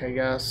black, I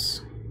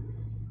guess.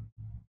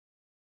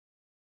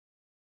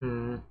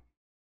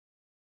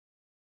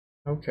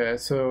 Okay,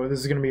 so this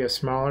is going to be a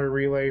smaller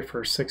relay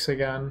for 6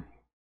 again.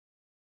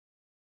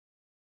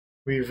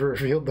 We've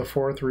revealed the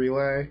 4th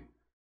relay.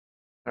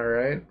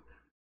 Alright.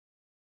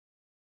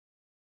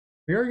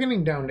 We are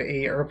getting down to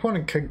 8. Our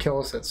opponent could kill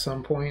us at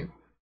some point.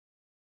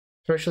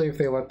 Especially if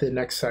they let the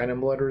next Sign in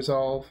Blood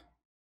resolve.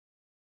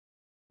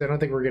 I don't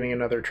think we're getting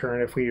another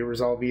turn if we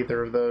resolve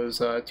either of those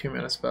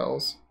 2-mana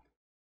spells.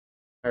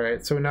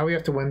 Alright, so now we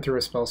have to win through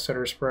a spell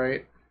stutter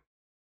sprite.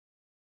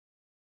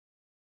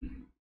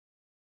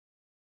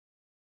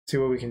 See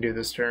what we can do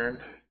this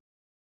turn.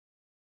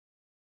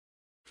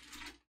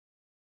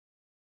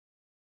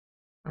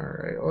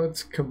 Alright,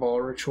 let's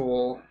Cabal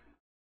Ritual.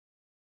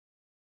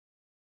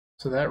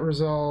 So that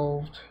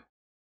resolved.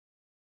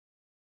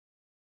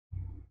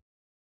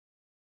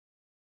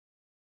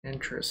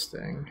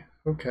 Interesting.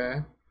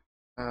 Okay.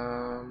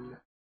 Am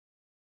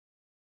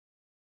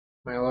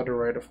I allowed to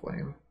Rite a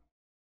Flame?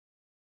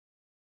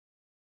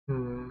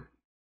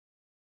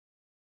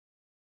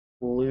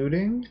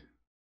 Looting?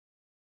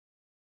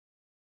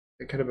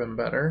 It could have been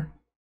better.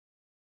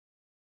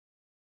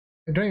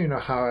 I don't even know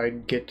how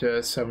I'd get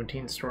to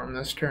 17 Storm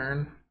this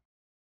turn.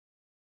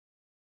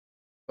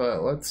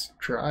 But let's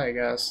try, I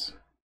guess.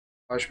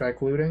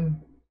 Flashback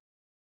looting.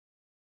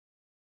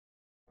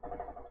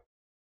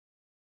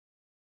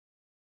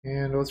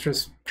 And let's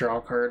just draw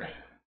a card.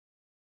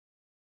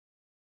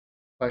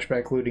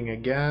 Flashback looting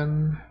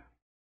again.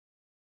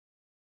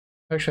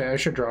 Actually, I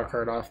should draw a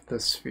card off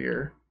this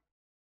sphere.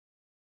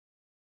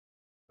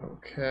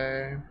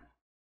 Okay.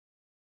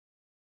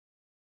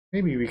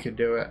 Maybe we could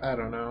do it. I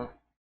don't know.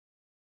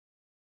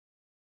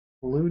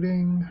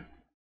 Looting.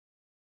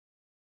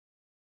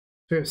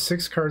 So we have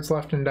 6 cards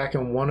left in deck,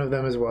 and one of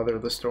them is Weather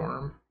the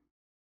Storm.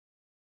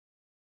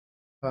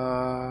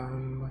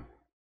 One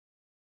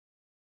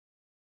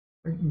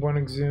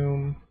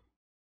Exhume.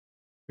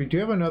 We do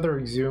have another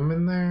Exhume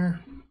in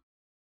there.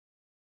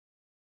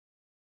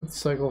 Let's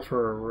cycle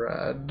for a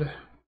red.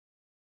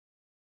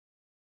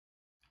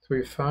 So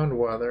we found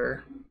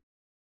Weather.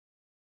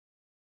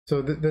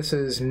 So this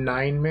is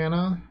 9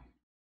 mana.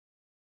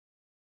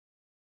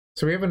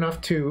 So we have enough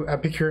to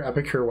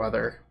Epicure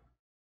Weather.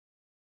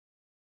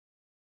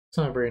 It's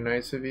not very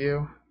nice of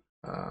you.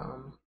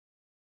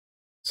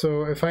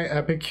 So if I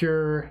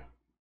Epicure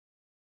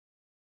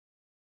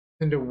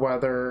into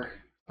Weather,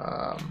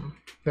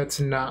 that's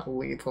not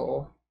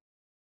lethal.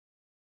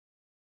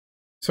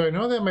 So I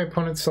know that my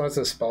opponent still has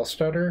a spell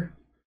stutter.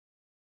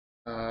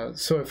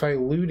 So if I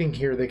looting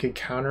here, they could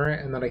counter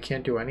it and then I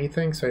can't do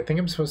anything. So I think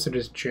I'm supposed to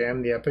just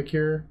jam the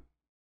Epicure.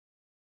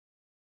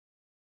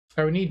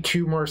 I would need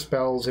 2 more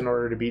spells in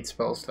order to beat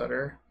spell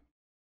stutter.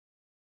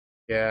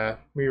 Yeah,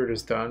 we were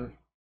just done.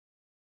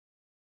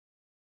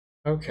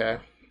 Okay.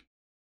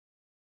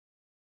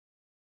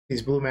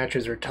 These blue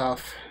matches are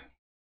tough.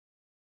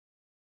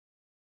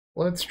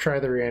 Let's try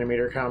the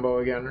Reanimator combo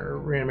again, or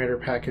Reanimator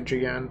package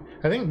again.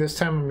 I think this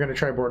time I'm going to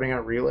try boarding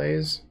out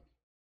relays,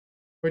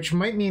 which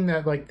might mean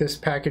that like this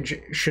package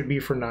should be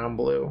for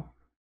non-blue.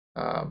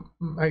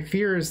 My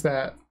fear is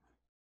that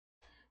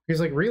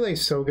because like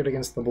relay's so good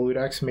against the blue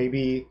decks,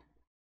 maybe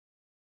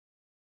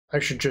I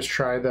should just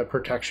try the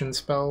protection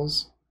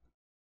spells.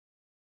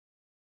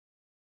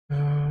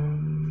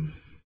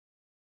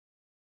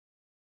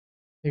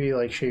 Maybe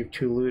like shave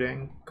 2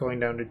 looting, going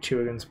down to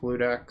 2 against blue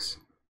decks.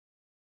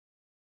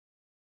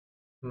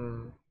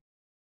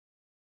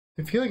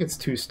 I feel like it's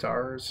 2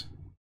 stars.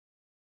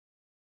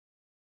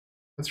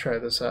 Let's try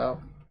this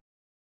out.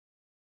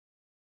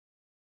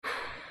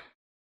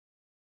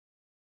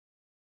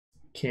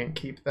 Can't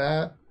keep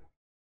that.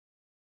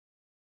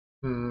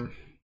 I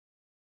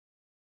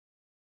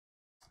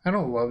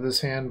don't love this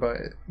hand, but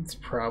it's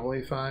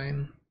probably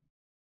fine.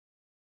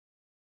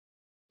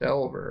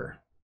 Delver.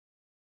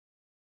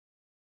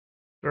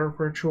 Dark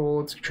Ritual.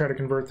 Let's try to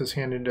convert this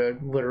hand into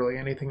literally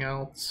anything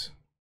else.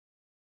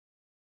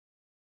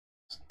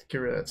 Let's get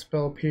rid of that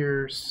Spell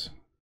Pierce.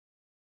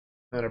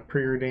 Then a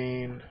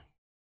Preordain.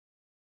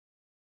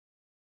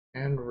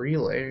 And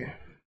Relay.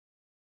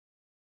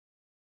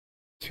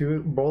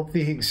 Both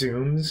the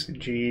Exhumes.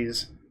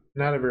 Jeez.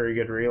 Not a very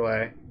good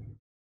Relay.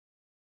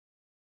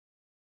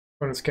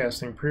 When it's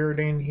casting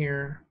Preordain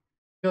here.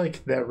 I feel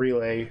like that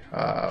Relay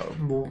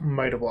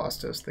might have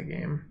lost us the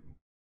game.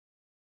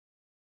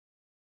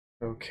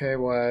 Okay,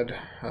 we'll add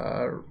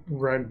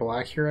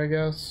red-black here, I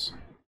guess.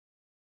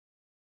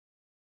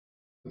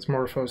 Let's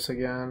Morphos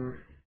again.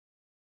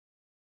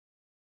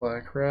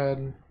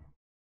 Black-red.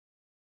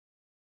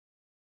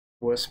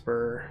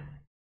 Whisper.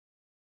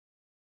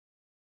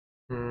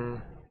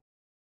 Not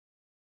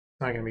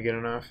gonna be good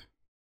enough.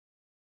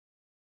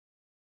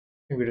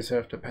 I think we just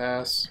have to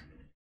pass.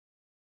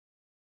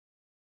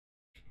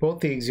 Both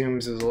the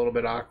Exhumes is a little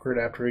bit awkward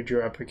after we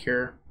drew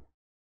Epicure.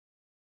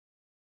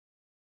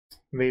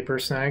 Vapor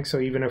Snag, so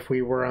even if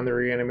we were on the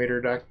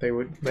Reanimator deck,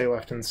 they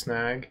left in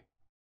Snag.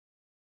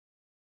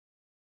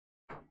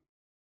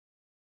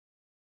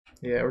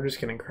 Yeah, we're just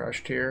getting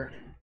crushed here.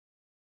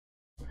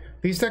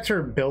 These decks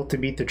are built to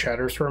beat the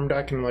Chatterstorm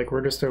deck, and like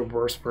we're just a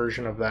worse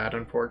version of that,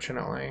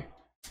 unfortunately.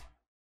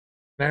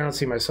 And I don't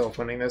see myself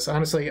winning this.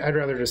 Honestly, I'd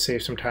rather just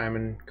save some time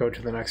and go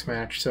to the next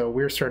match. So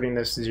we're starting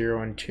this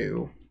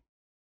 0-2.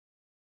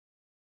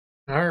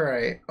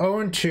 Alright,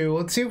 0-2.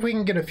 Let's see if we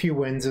can get a few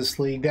wins this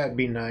league. That'd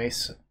be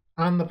nice.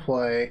 On the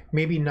play.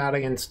 Maybe not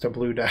against a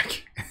blue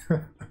deck.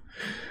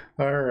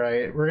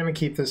 Alright, we're going to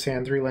keep this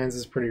hand. 3 lands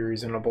is pretty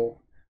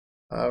reasonable.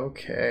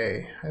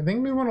 Okay, I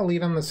think we want to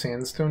lead on the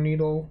Sandstone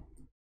Needle.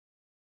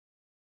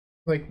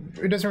 Like,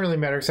 it doesn't really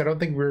matter because I don't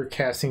think we're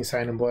casting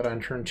Sign and Blood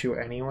on turn 2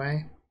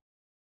 anyway.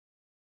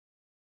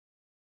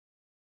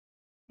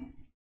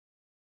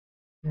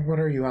 What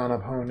are you on,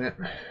 opponent?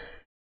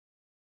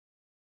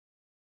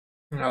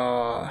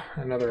 Oh,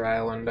 another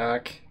island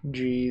deck.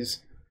 Jeez.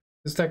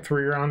 This deck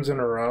 3 rounds in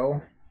a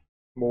row?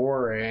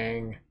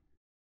 Boring.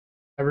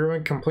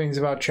 Everyone complains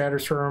about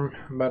Chatterstorm,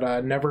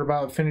 but never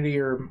about Affinity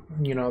or,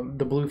 you know,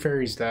 the blue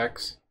Faeries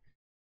decks.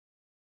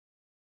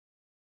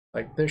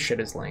 Like, this shit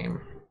is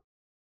lame.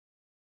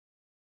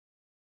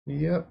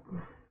 Yep.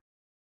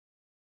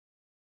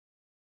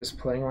 Just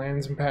playing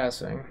lands and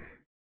passing.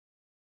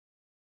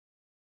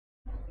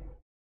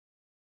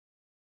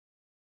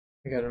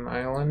 I got an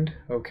island.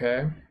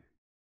 Okay.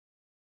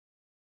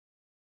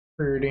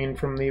 Preordain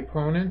from the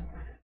opponent.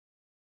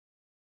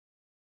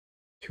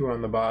 2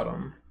 on the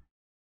bottom.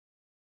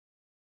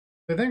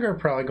 I think we're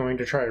probably going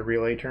to try a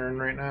relay turn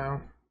right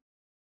now.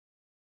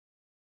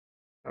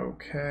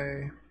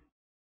 Okay.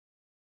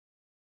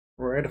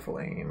 Red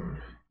Flame.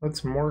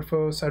 Let's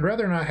Morphos. I'd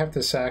rather not have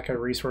to sack a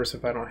resource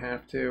if I don't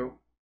have to.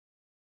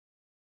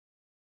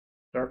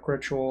 Dark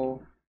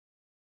Ritual.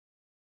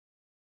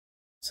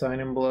 Sign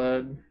in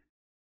Blood.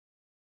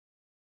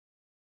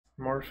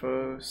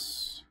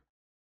 Morphos.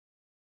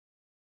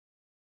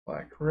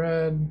 Black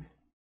Red.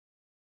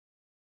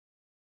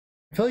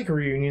 I feel like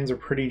Reunion's a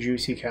pretty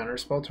juicy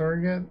counterspell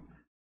target.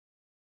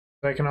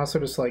 But I can also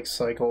just like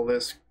cycle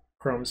this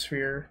Chrome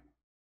Sphere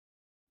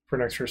for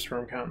an extra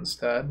storm count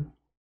instead.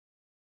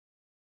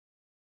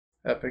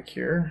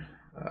 Epicure.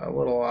 A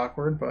little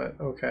awkward, but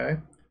okay.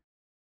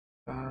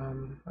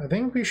 I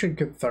think we should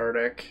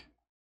Cathartic.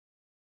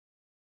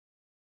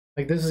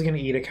 Like, this is going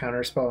to eat a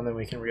counterspell, and then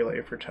we can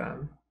relay for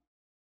 10.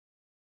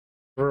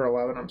 For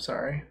 11, I'm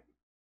sorry.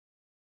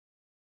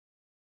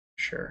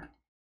 Sure.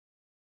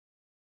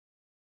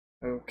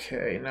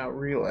 Okay, now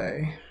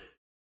relay.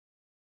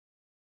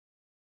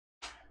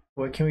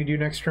 What can we do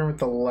next turn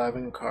with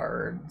 11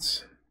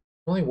 cards?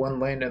 Only one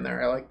land in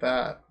there, I like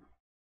that.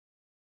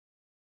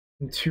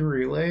 And 2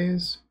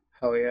 relays?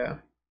 Hell yeah.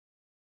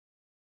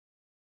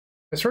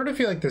 I sort of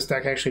feel like this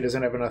deck actually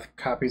doesn't have enough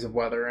copies of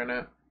Weather in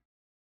it.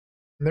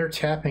 And they're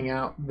tapping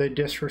out the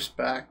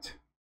Disrespect.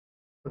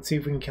 Let's see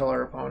if we can kill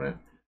our opponent.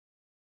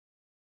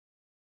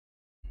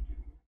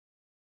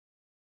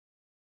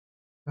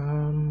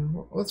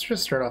 Let's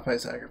just start off by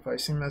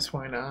sacrificing this,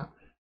 why not?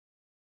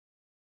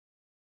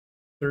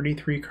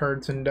 33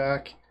 cards in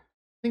deck.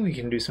 I think we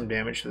can do some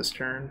damage this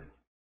turn.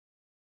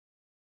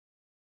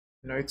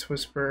 Night's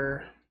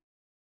Whisper.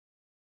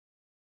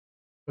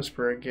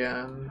 Whisper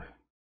again.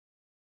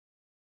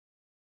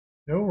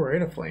 No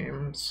Rite of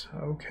Flames.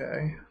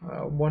 Okay.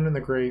 1 in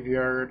the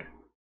graveyard.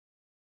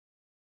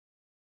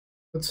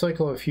 Let's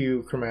cycle a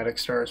few Chromatic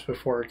Stars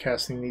before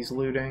casting these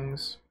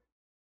lootings.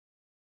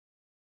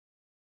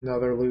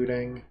 Another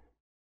looting.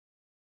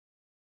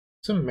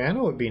 Some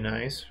mana would be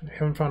nice. I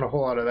haven't found a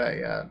whole lot of that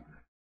yet.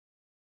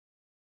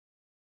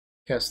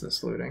 Cast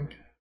this looting.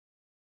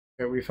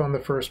 Okay, we found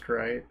the first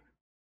right.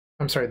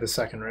 I'm sorry, the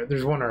second right.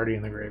 There's one already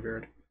in the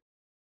graveyard.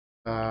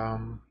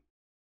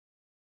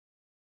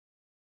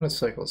 Let's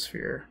cycle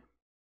Sphere.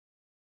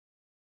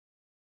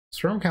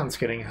 Storm count's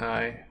getting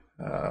high.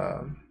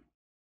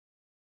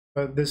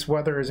 But this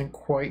weather isn't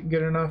quite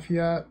good enough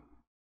yet.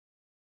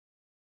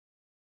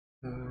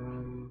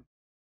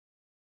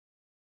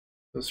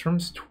 So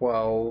Storm's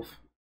 12. I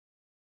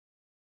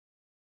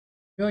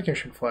feel like I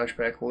should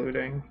flashback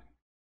looting.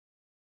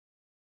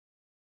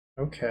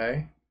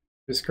 Okay.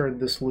 Discard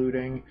this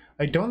looting.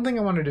 I don't think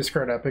I want to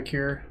discard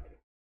Epicure.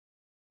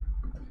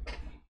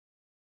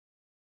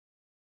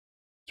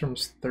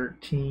 Storm's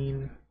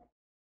 13.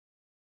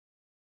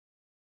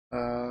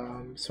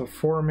 So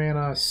 4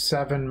 mana,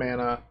 7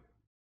 mana.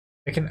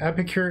 I can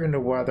Epicure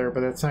into Weather, but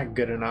that's not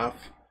good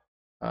enough.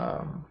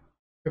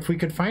 If we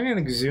could find an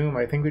Exhume,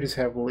 I think we just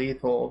have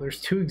lethal.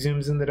 There's 2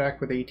 Exhumes in the deck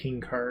with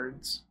 18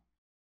 cards.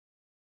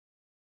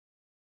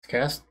 Let's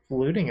cast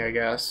looting, I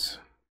guess.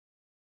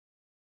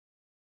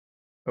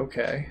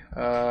 Okay.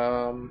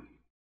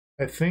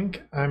 I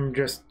think I'm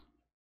just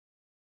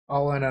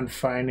all in on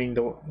finding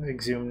the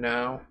Exhume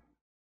now.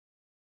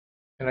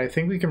 And I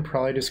think we can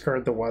probably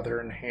discard the Weather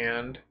in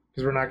hand,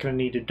 because we're not going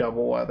to need to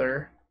double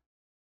Weather.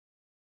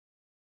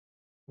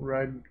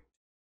 Red,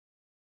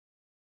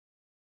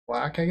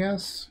 black, I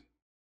guess.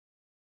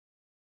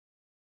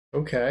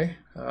 Okay,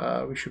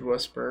 we should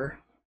Whisper.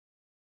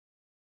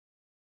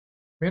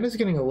 Mana's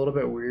getting a little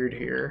bit weird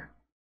here.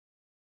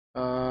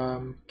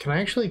 Can I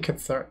actually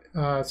so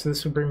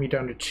this would bring me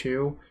down to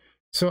 2.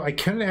 So I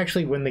couldn't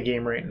actually win the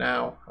game right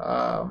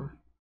now.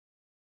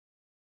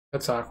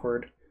 That's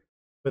awkward.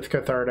 With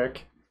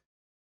Cathartic.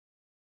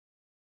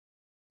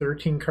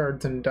 13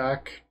 cards in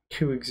deck,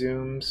 2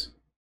 Exhumes.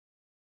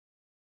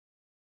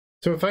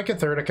 So if I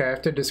Cathartic, I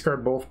have to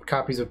discard both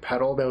copies of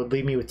Petal. That would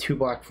leave me with 2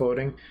 black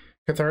floating.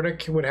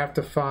 Cathartic would have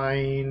to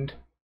find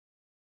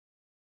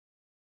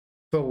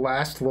the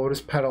last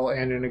Lotus Petal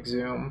and an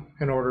Exhume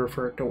in order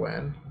for it to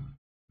win.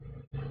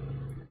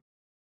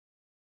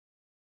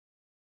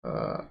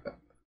 I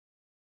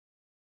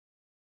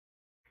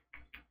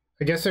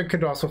guess I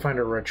could also find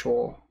a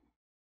Ritual.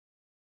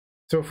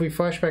 So if we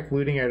flashback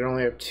looting, I'd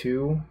only have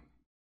 2.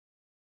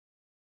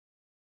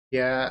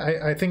 Yeah,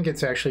 I think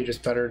it's actually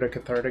just better to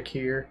Cathartic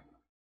here.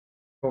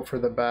 Hope for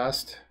the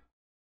best.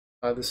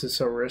 This is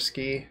so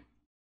risky.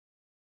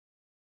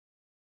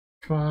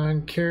 Come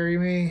on, carry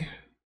me.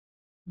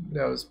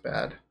 That was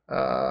bad.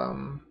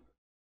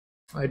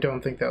 I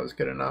don't think that was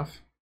good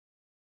enough.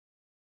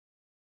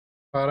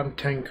 Bottom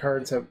 10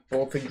 cards have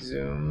both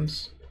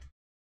Exhumes.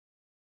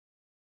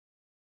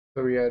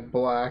 So we had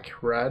black,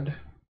 red.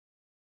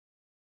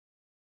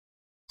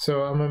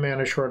 So I'm a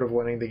mana short of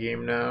winning the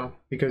game now,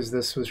 because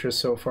this was just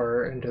so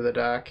far into the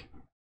deck.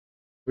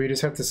 We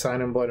just have to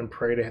sign in Blood and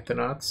pray to hit the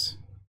nuts.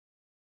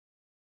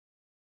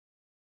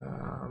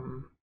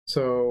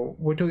 So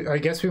what do we, I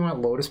guess we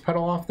want Lotus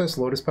Petal off this.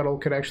 Lotus Petal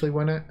could actually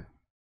win it.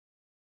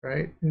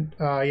 right?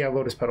 Yeah,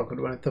 Lotus Petal could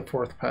win it, the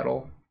 4th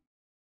petal.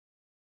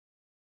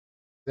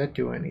 Does that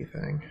do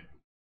anything?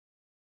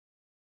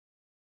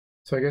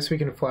 So I guess we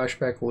can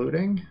flashback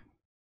looting.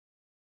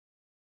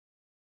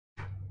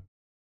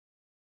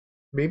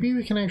 Maybe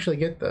we can actually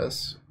get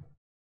this.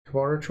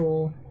 Cabal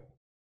Ritual.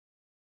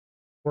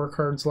 4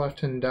 cards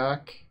left in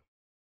deck.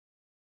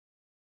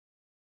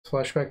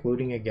 Flashback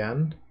looting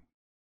again.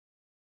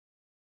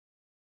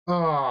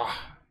 Oh,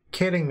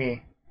 kidding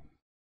me.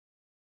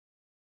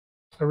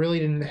 I really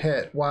didn't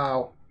hit.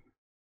 Wow.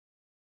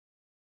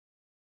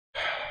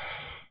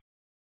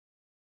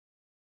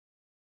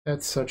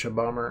 That's such a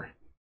bummer.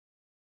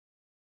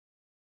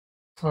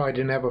 Oh, I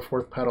didn't have a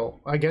 4th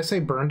petal. I guess I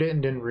burned it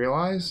and didn't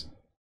realize.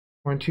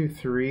 1, 2,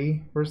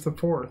 3. Where's the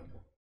 4th?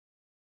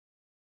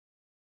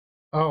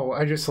 Oh,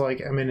 I just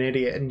I'm an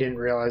idiot and didn't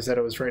realize that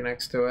it was right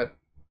next to it.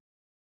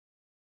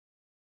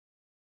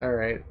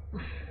 Alright.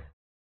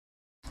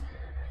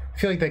 I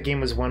feel like that game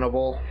was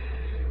winnable.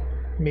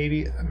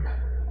 Maybe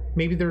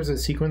there was a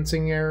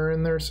sequencing error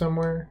in there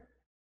somewhere.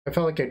 I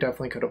felt like I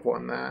definitely could have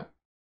won that.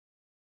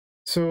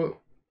 So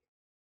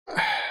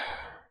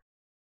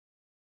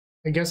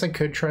I guess I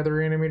could try the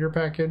Reanimator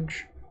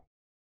package.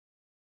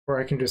 Or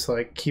I can just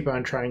keep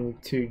on trying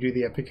to do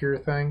the Epicure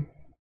thing.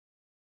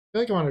 I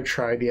feel like I want to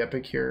try the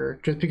Epicure,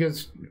 just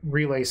because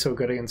Relay's so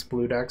good against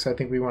blue decks. I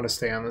think we want to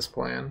stay on this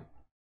plan.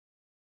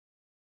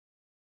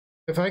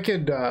 If I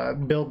could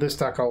build this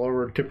deck all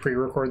over to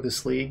pre-record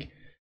this league,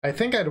 I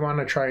think I'd want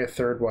to try a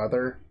 3rd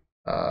weather.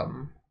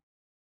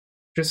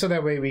 Just so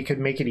that way we could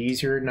make it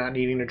easier, not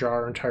needing to draw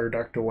our entire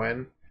deck to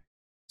win.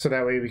 So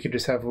that way we could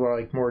just have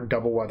more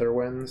double weather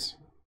wins.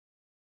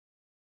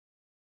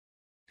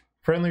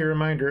 Friendly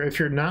reminder, if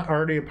you're not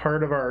already a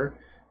part of our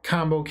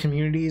combo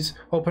communities,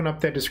 open up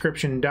that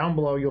description down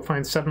below. You'll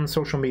find 7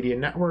 social media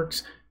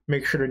networks.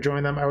 Make sure to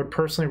join them. I would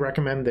personally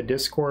recommend the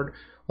Discord.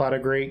 A lot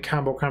of great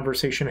combo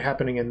conversation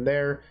happening in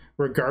there,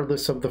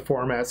 regardless of the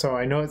format. So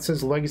I know it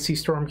says Legacy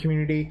Storm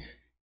Community.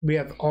 We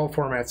have all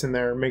formats in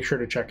there. Make sure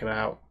to check it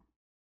out.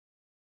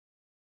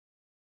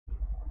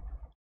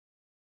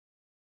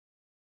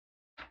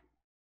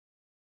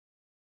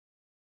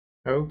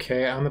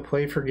 Okay, on the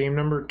play for game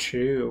number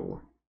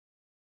 2.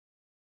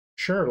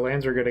 Sure,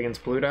 lands are good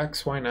against blue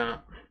decks. Why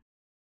not?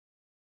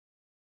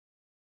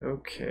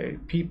 Okay,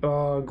 Peat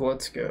Bog,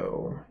 let's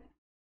go.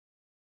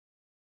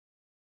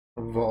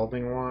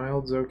 Evolving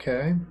Wilds,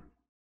 okay.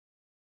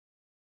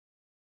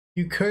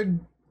 You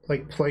could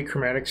play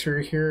Chromatic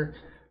Sphere here.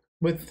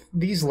 With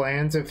these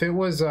lands, if it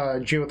was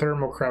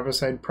Geothermal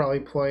Crevice, I'd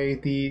probably play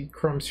the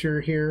Chrome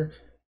Sphere here.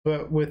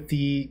 But with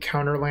the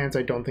counter lands,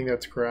 I don't think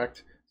that's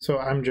correct. So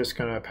I'm just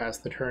gonna pass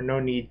the turn. No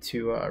need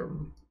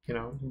to you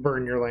know,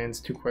 burn your lands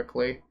too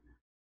quickly.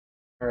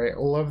 Alright,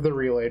 love the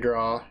relay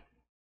draw.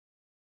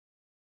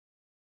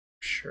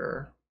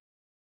 Sure.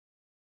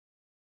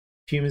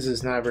 Fumes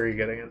is not very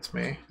good against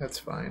me. That's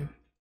fine.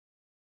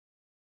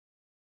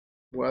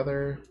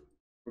 Weather.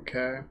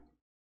 Okay.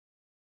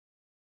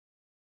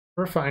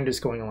 We're fine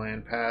just going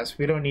land pass.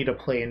 We don't need to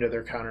play into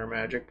their counter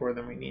magic more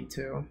than we need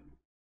to.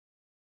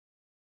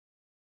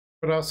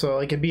 But also,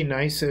 it'd be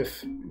nice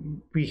if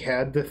we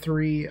had the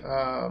 3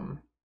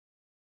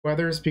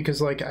 weathers,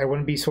 because I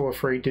wouldn't be so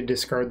afraid to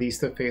discard these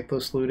to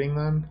Faithless Looting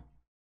then.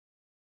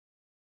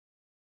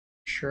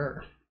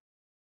 Sure.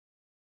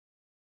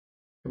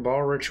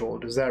 Cabal Ritual,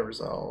 does that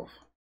resolve?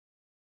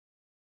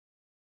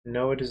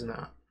 No, it does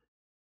not.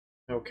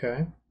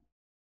 Okay.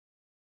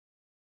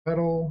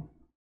 Petal.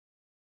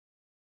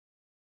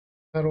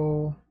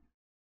 Petal.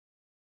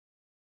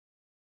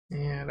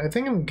 And I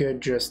think I'm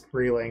good just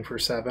relaying for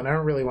 7. I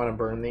don't really want to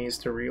burn these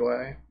to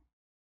relay.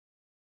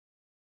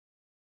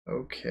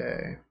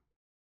 Okay.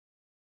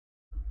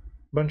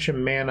 Bunch of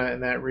mana in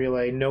that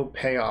relay, no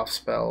payoff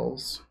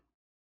spells.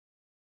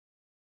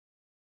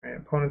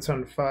 Alright, opponent's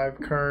on 5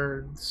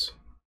 cards.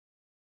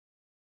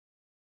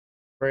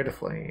 Rite of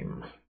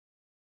Flame.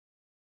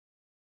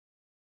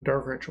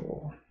 Dark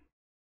Ritual.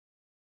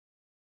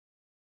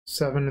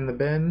 7 in the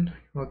bin.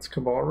 Let's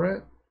Cabal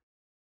Rit.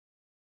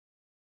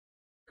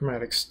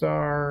 Chromatic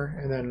Star,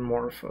 and then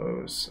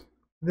Morphos.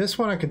 This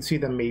one I could see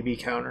them maybe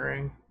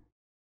countering.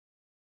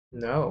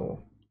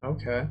 No.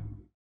 Okay.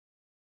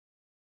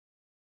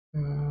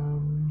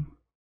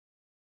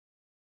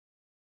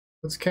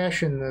 Let's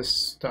cash in this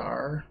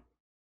star.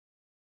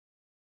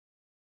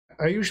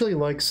 I usually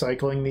like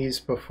cycling these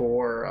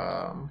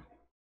before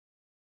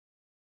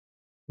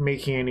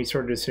making any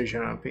sort of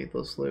decision on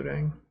Faithless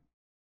Looting.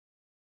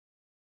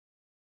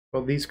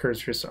 Well, these cards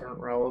just aren't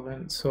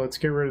relevant, so let's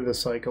get rid of the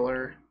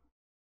cycler.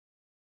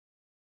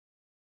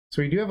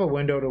 So we do have a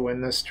window to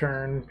win this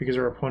turn because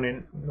our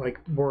opponent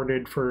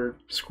boarded for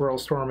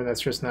SquirrelStorm, and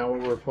that's just not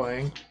what we're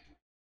playing.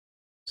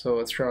 So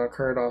let's draw a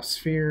card off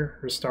Sphere,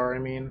 or Star I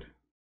mean.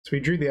 So we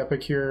drew the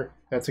Epicure,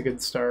 that's a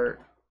good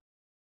start.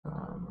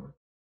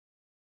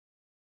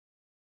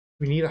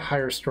 We need a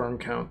higher storm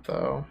count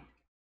though.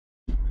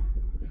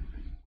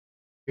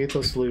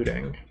 Faithless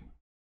Looting.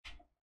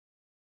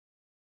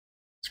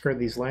 Discard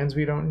these lands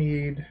we don't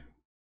need.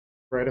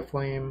 Rite of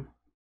Flame.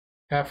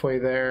 Halfway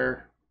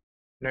there.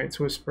 Night's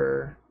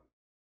Whisper.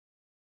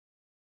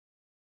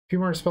 A few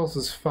more spells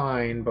is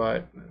fine,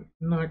 but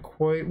not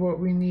quite what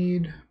we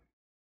need.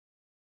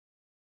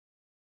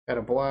 Add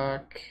a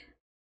black.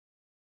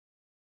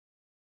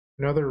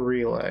 Another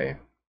relay.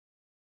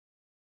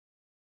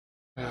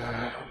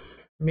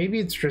 Maybe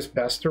it's just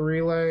best to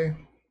relay.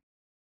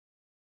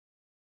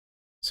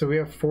 So we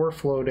have 4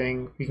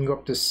 floating. We can go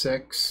up to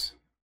 6,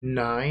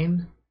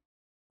 9.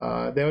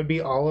 That would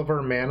be all of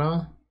our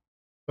mana.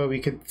 But we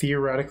could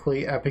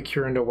theoretically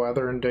Epicure into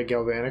Weather into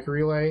Galvanic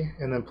Relay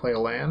and then play a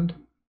land.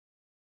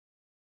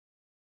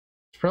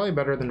 It's probably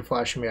better than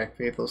flashing back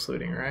Faithless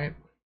Looting, right?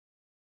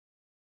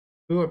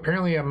 Ooh,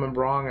 apparently I'm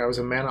wrong. I was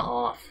a mana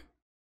off.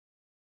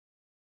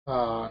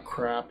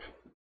 Crap.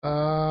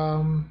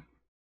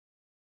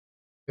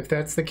 If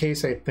that's the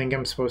case, I think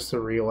I'm supposed to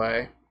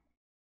relay.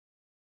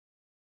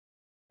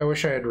 I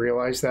wish I had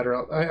realized that,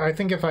 or I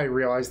think if I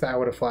realized that, I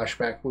would have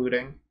flashback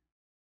looting.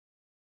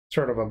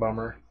 Sort of a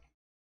bummer.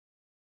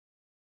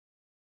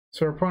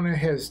 So our opponent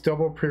has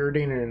double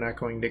Preordain and an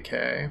Echoing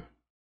Decay.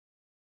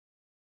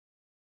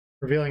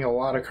 Revealing a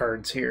lot of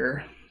cards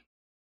here.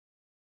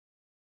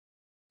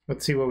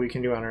 Let's see what we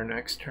can do on our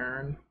next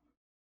turn.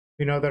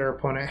 We know that our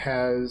opponent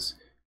has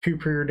 2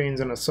 Preordains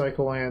and a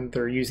Cycle Land.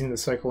 They're using the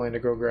Cycle Land to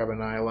go grab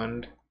an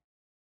island,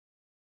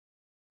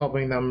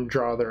 helping them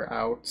draw their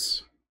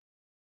outs.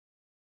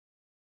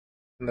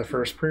 And the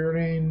first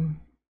Preordain,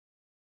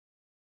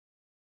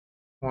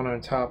 one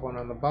on top, one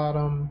on the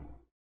bottom.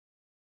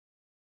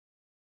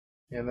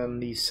 And then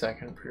the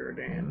second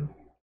Preordain.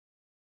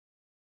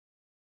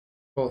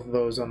 Both of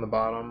those on the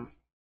bottom.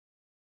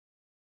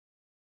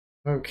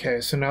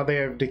 Okay, so now they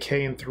have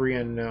Decay and 3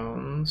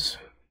 Unknowns.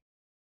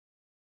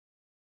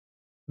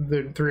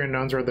 The 3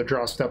 Unknowns are the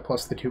draw step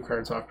plus the 2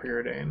 cards off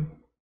Preordain.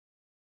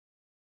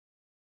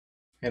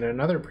 And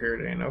another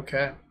Preordain,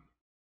 okay.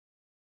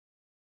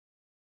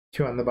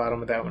 2 on the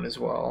bottom of that one as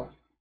well.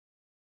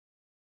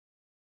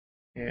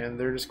 And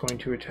they're just going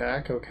to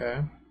attack,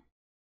 okay. I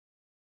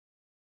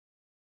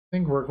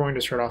think we're going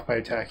to start off by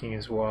attacking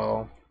as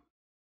well.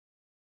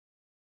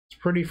 It's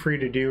pretty free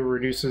to do,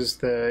 reduces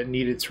the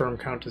needed storm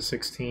count to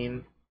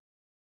 16.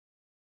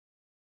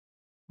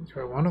 Do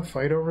I want to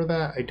fight over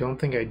that? I don't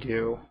think I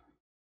do.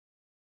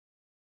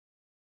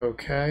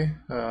 Okay.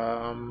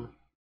 I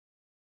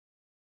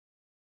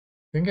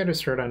think I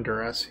just start on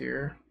duress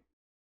here.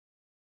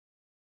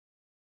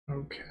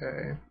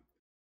 Okay. Let's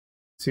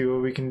see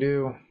what we can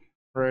do.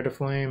 Rite of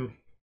Flame.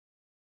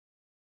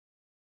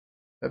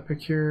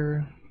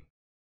 Epicure.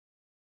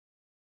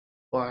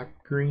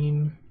 Black,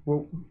 green.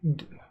 Whoa.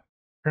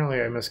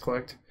 Apparently I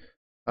misclicked.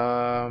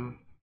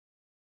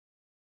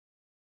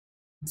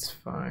 It's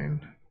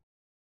fine.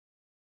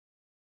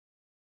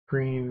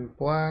 Green,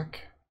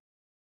 black.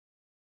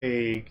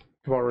 A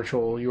Cabal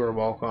Ritual, you are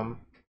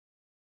welcome.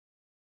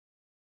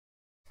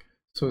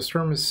 So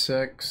Storm is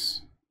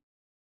 6.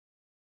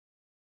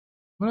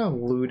 I'm gonna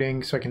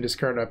looting so I can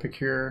discard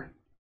Epicure.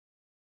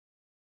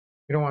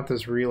 We don't want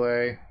this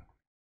relay.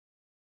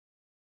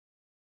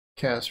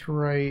 Cast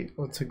right.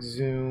 Let's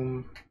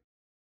exhume.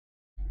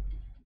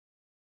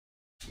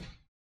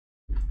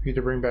 We need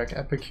to bring back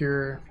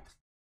Epicure.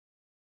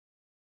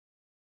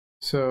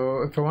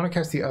 So if I want to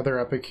cast the other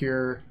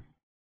Epicure,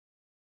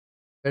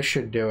 that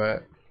should do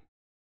it.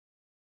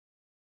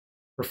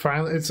 We're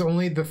finally, it's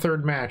only the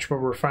 3rd match, but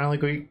we're finally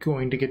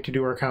going to get to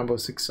do our combo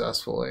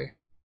successfully.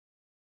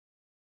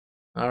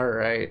 All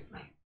right.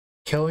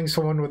 Killing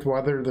someone with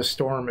Weather the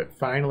Storm, it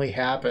finally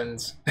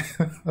happens.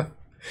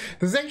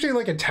 This is actually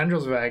like a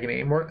Tendrils of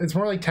Agony. It's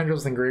more like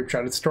Tendrils than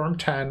Grapeshot. It's Storm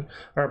 10,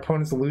 our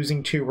opponent's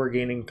losing 2, we're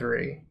gaining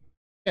 3.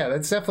 Yeah,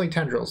 that's definitely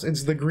Tendrils.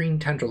 It's the green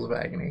Tendrils of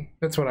Agony.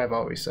 That's what I've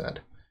always said.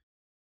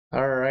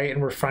 All right,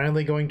 and we're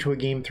finally going to a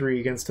game 3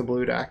 against the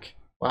blue deck.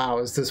 Wow,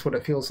 is this what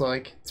it feels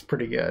like? It's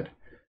pretty good.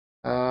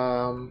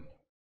 Yeah,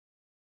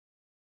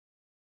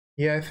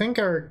 I think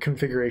our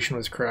configuration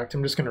was correct.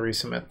 I'm just going to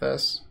resubmit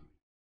this.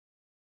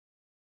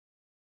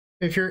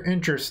 If you're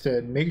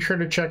interested, make sure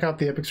to check out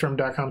the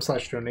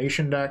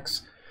epicstorm.com/donation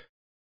decks.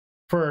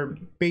 For our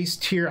base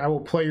tier, I will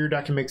play your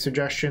deck and make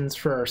suggestions.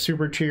 For our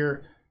super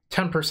tier,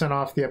 10%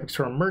 off the Epic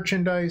Storm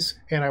merchandise,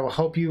 and I will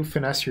help you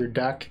finesse your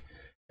deck.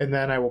 And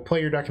then I will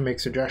play your deck and make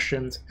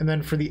suggestions. And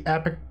then for the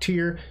Epic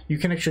tier, you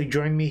can actually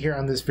join me here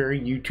on this very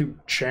YouTube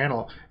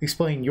channel,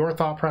 explain your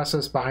thought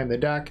process behind the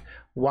deck,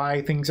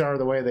 why things are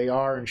the way they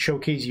are, and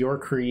showcase your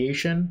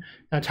creation.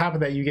 And on top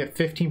of that, you get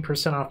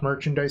 15% off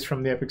merchandise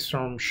from the Epic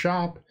Storm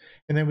shop.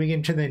 And then we get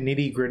into the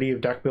nitty-gritty of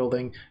deck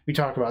building. We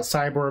talk about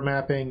sideboard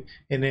mapping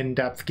and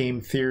in-depth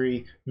game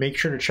theory. Make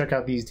sure to check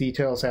out these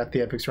details at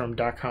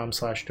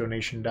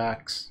theepicstorm.com/donation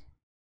decks.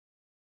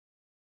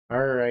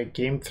 Alright,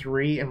 game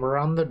 3, and we're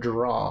on the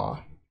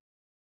draw.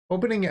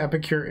 Opening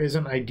Epicure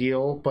isn't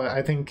ideal, but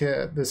I think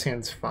this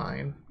hand's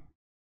fine.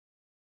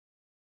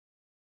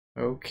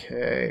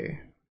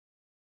 Okay.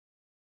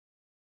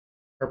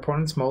 Our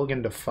opponent's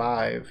mulligan to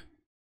 5.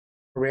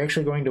 Are we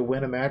actually going to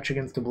win a match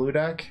against the blue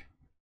deck?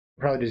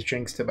 Probably just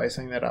jinxed it by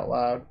saying that out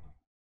loud.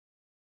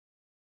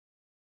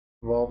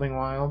 Evolving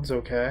Wilds,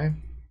 okay.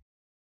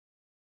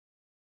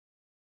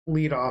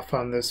 lead off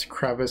on this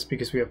crevice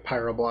because we have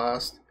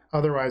Pyroblast.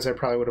 Otherwise, I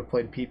probably would have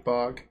played Peat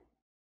Bog.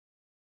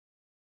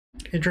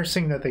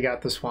 Interesting that they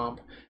got the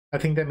Swamp. I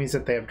think that means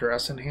that they have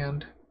Duress in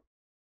hand.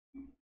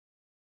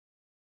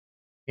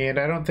 And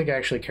I don't think I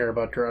actually care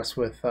about Duress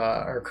with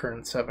our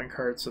current 7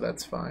 cards, so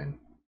that's fine.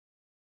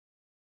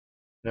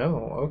 No,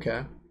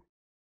 okay.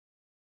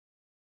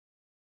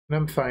 And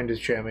I'm fine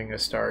just jamming a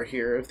star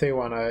here. If they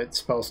want to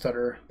spell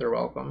stutter, they're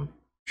welcome.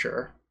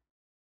 Sure.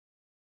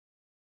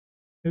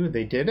 Ooh,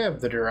 they did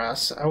have the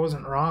Duress. I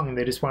wasn't wrong.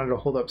 They just wanted to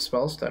hold up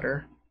spell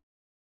stutter.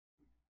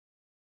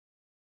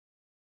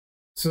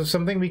 So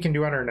something we can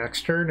do on our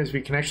next turn is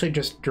we can actually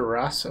just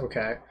Duress.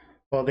 Okay.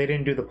 Well, they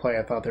didn't do the play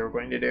I thought they were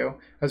going to do.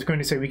 I was going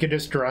to say we could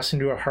just Duress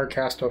into a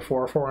Hardcast of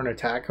 4/4 and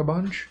attack a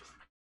bunch.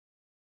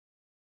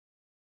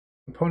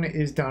 Opponent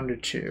is down to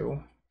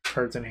 2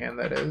 cards in hand,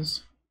 that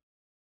is.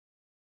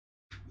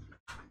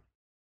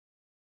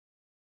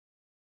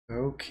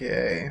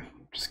 Okay,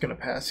 just gonna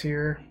pass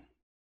here.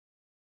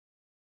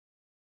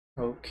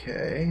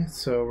 Okay,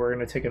 so we're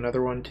gonna take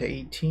another one to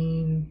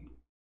 18.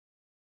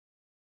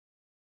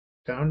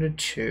 Down to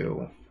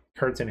 2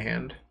 cards in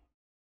hand.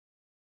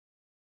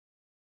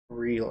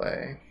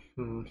 Relay.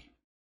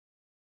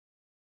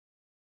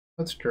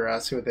 Let's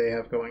Duress, see what they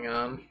have going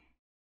on.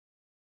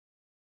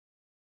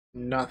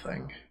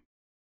 Nothing.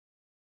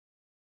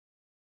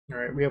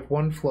 Alright, we have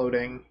 1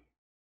 floating.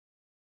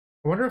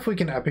 I wonder if we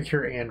can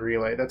Epicure and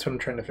Relay. That's what I'm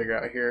trying to figure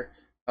out here.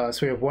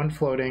 So we have 1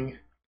 floating,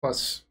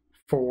 plus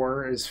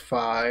 4 is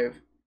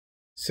 5,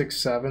 6,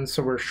 7.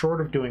 So we're short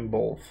of doing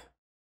both.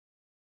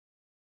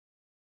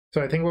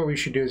 So I think what we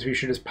should do is we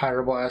should just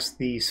Pyroblast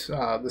the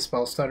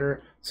spell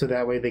stutter, so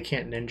that way they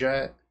can't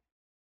ninja it,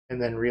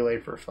 and then Relay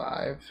for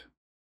 5.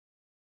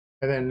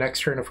 And then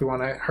next turn, if we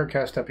want to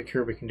Hardcast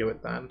Epicure, we can do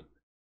it then.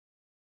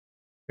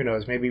 Who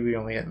knows? Maybe we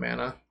only hit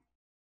mana.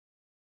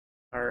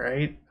 All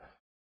right.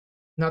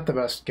 Not the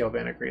best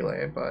Galvanic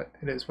Relay, but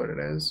it is what it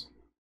is.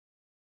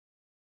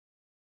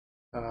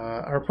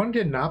 Our opponent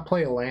did not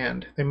play a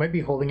land. They might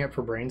be holding it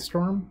for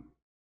Brainstorm.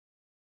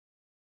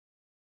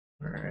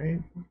 All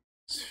right.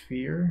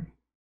 Sphere.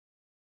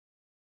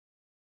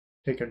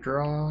 Take a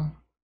draw.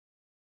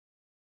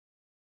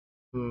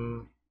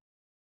 So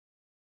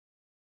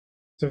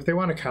if they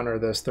want to counter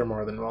this, they're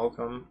more than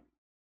welcome.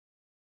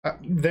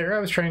 There I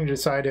was trying to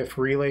decide if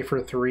Relay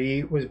for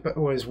 3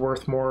 was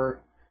worth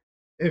more.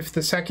 If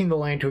the sacking the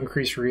land to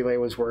increase Relay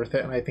was worth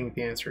it, and I think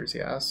the answer is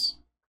yes.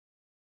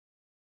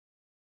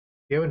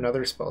 You have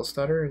another spell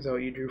stutter? Is that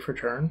what you drew for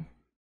turn?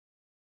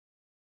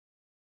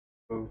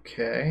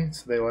 Okay,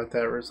 so they let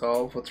that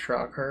resolve. Let's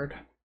draw a card.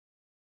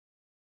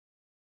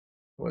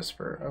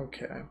 Whisper,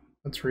 okay.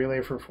 Let's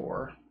Relay for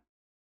 4.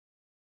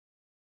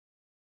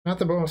 Not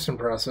the most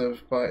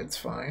impressive, but it's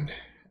fine.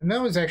 And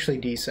that was actually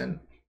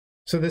decent.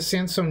 So this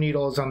Sandstone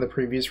Needle is on the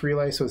previous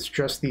Relay, so it's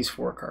just these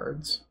 4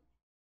 cards.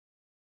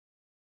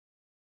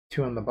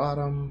 2 on the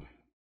bottom.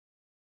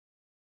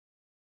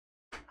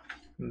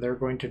 And they're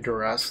going to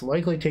Duress,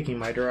 likely taking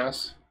my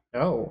Duress.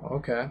 Oh,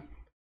 okay.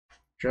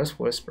 Just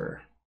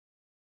Whisper.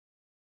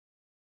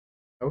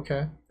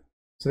 Okay.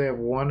 So they have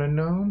 1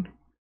 unknown.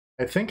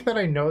 I think that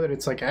I know that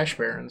it's like Ash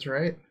Barrens,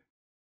 right?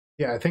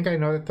 Yeah, I think I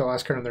know that the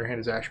last card in their hand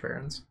is Ash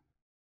Barrens.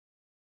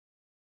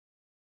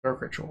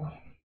 Dark Ritual.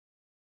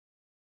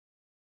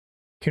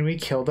 Can we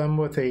kill them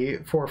with a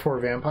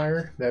 4/4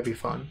 vampire? That'd be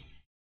fun.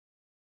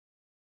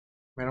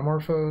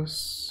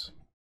 Metamorphose.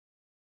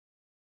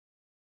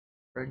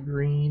 Red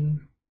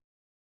green.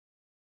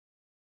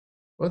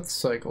 Let's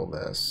cycle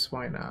this.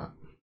 Why not?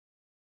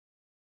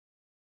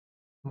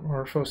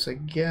 Metamorphose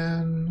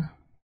again.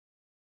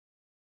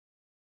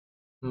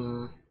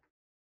 Alright,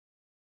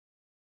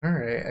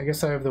 I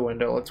guess I have the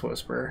window. Let's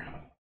Whisper.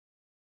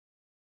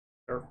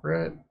 Dark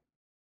red.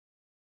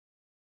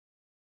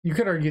 You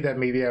could argue that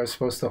maybe I was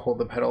supposed to hold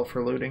the pedal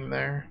for looting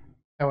there.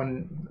 I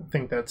wouldn't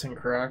think that's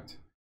incorrect.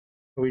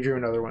 But we drew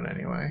another one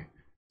anyway.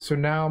 So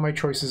now my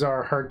choices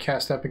are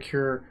Hardcast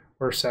Epicure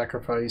or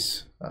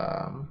Sacrifice.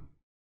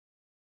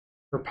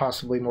 Or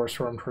possibly more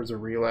Storm towards a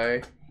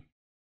Relay.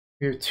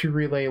 We have 2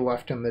 Relay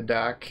left in the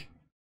deck.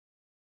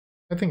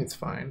 I think it's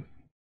fine.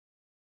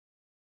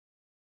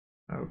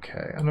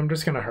 Okay, and I'm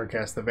just going to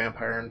Hardcast the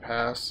Vampire and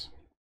pass.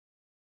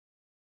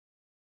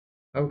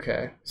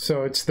 Okay,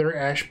 so it's their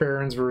Ash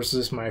Barrens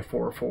versus my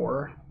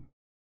 4/4.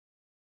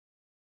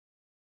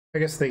 I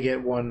guess they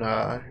get 1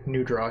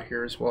 new draw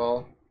here as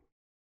well.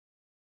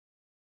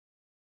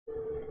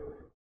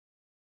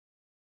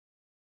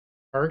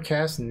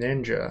 Hardcast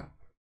Ninja.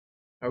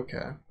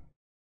 Okay.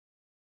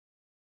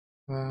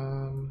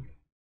 I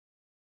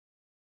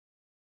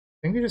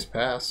think we just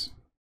pass.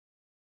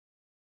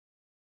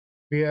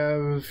 We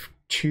have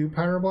 2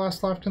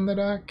 Pyroblast left in the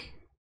deck.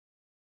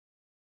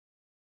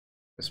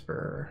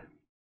 Whisper.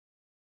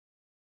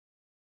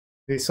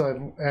 They still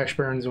have Ash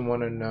Barrens and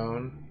 1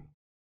 unknown.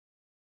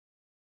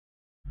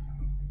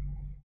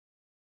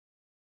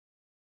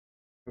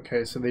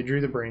 Okay, so they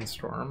drew the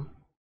Brainstorm.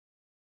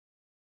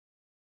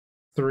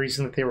 The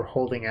reason that they were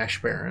holding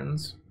Ash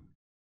Barrens.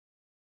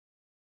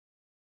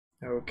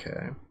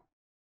 Okay.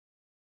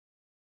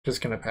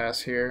 Just gonna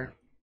pass here.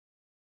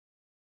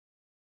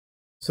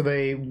 So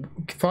they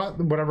thought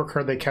whatever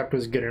card they kept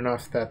was good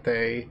enough that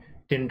they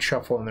didn't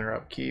shuffle in their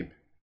upkeep.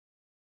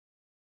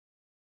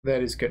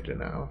 That is good to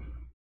know.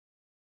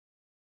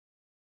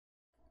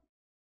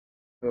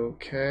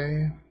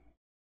 Okay.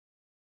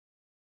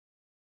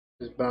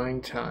 Just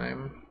buying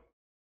time.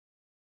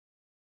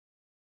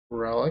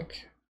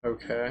 Relic.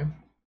 Okay.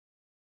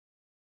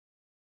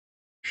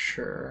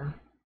 Sure.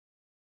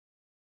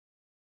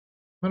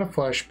 I'm gonna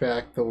flash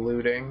back the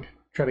looting.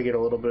 Try to get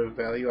a little bit of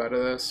value out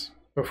of this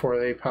before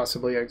they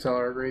possibly exile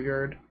our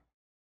graveyard.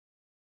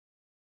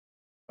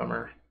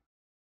 Bummer.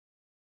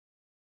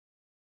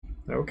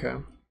 Okay.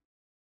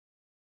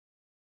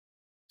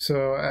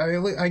 So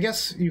I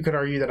guess you could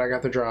argue that I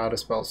got to draw out a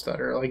spell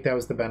stutter. Like that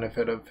was the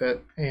benefit of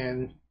it,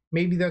 and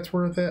maybe that's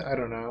worth it. I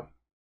don't know.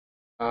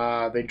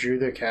 They drew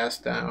their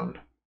cast down.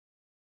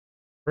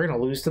 We're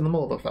gonna lose to the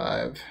Mulda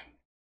 5.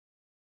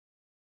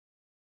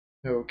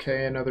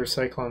 Okay, another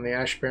cycle on the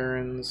Ash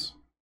Barrens.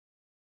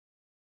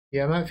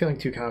 Yeah, I'm not feeling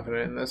too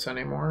confident in this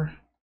anymore.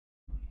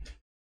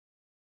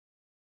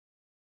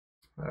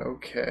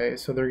 Okay,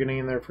 so they're getting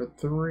in there for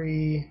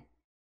 3.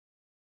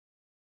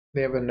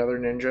 They have another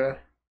ninja.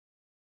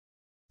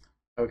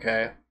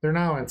 Okay, they're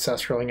now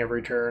ancestraling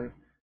every turn.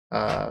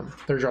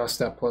 Their draw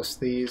step plus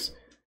these.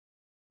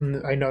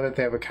 I know that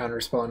they have a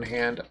counter spell in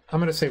hand. I'm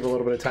going to save a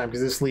little bit of time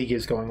because this league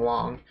is going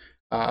long.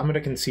 I'm going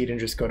to concede and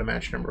just go to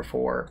match number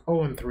 4.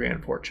 0-3,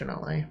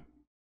 unfortunately.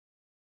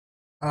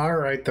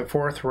 Alright, the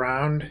 4th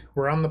round.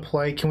 We're on the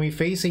play. Can we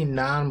face a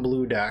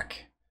non-blue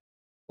deck?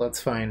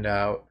 Let's find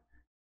out.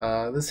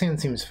 This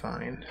hand seems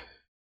fine.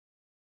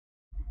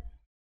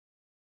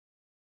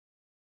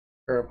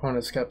 Our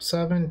opponent's kept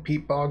 7.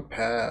 Peat Bog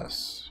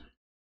pass.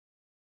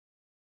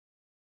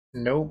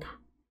 Nope.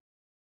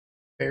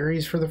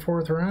 Faeries for the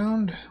 4th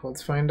round?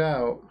 Let's find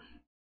out.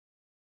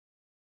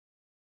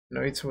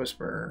 Night's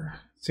Whisper.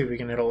 See if we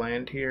can hit a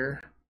land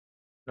here.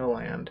 No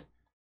land.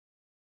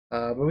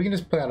 But we can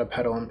just play out a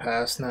Petal and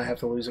pass, not have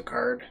to lose a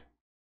card.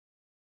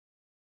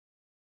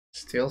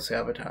 Steel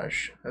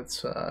Sabotage.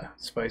 That's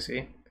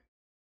spicy.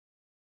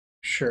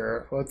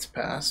 Sure, let's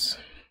pass.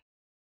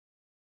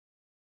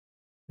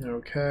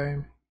 Okay.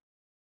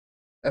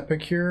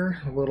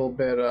 Epicure, a little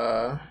bit,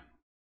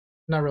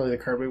 not really the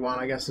card we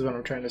want, I guess is what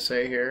I'm trying to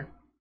say here.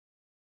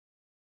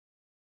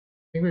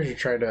 I think we should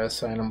try to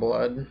assign him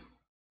blood.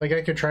 Like,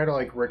 I could try to,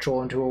 like,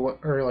 ritual into a,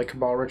 or, like,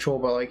 Cabal Ritual,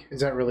 but, like,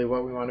 is that really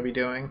what we want to be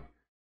doing?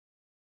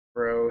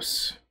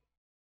 Gross.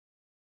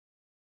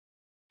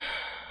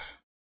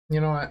 You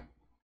know what?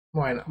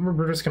 Why not?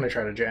 We're just gonna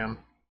try to jam.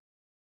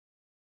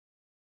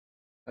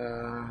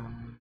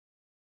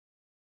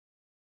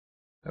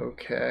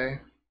 Okay.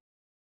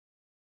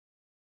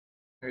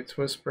 Night's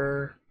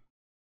Whisper.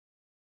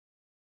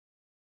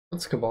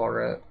 Let's Cabal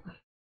Ret.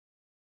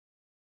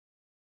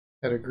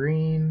 At a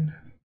green.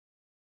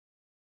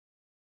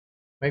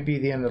 Might be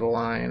the end of the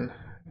line.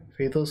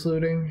 Faithless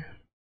Looting.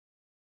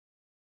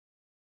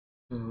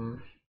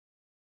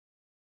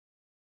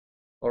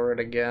 Or it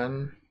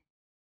again.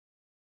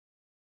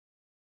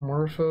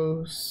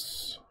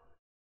 Morphos.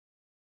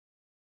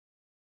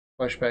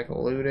 Flashback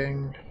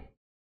Looting.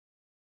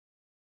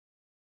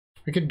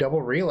 We could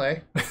double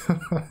relay.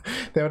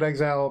 That would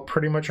exile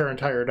pretty much our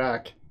entire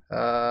deck.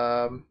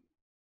 That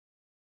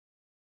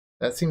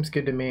seems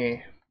good to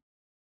me.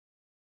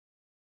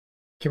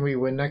 Can we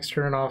win next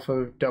turn off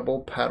of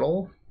double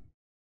Petal?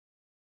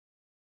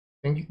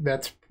 I think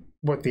that's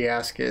what the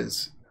ask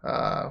is.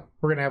 We're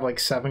going to have like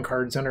 7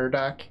 cards in our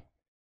deck,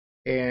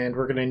 and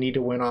we're going to need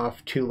to win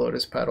off 2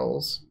 Lotus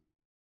Petals.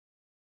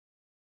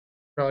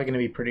 Probably going to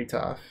be pretty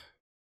tough.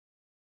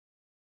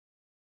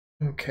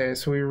 Okay,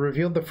 so we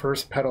revealed the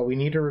first petal. We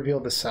need to reveal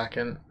the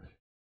second.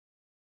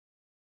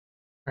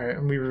 Alright,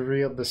 and we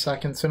revealed the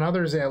second. So now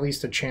there's at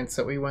least a chance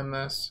that we win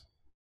this.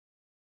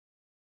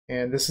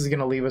 And this is going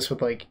to leave us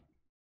with like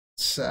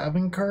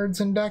 7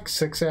 cards in deck,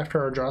 6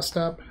 after our draw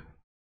step.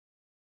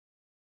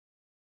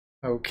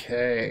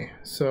 Okay,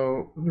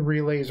 so the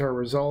relays are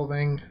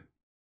resolving.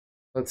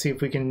 Let's see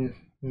if we can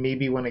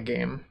maybe win a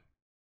game.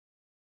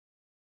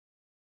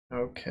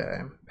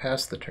 Okay,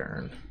 pass the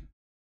turn.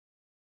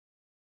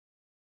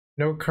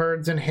 No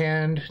cards in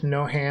hand,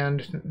 no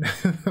hand.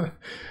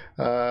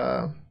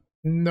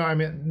 No, I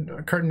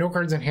mean, no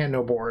cards in hand,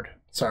 no board.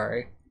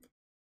 Sorry.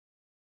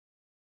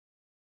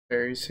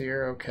 Faeries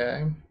here,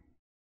 okay.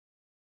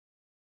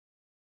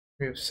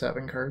 We have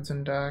 7 cards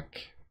in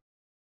deck.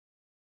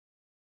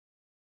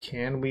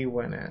 Can we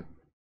win it?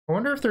 I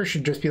wonder if there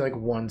should just be like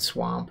 1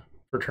 swamp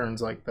for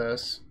turns like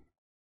this.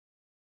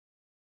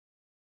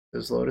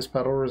 Does Lotus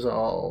Petal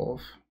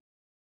resolve?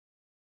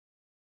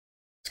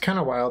 It's kind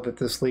of wild that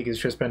this league has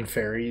just been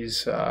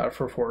Faeries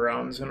for 4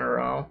 rounds in a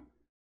row.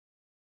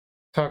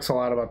 Talks a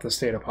lot about the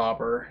state of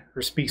Pauper,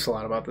 or speaks a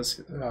lot about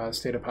this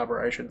state of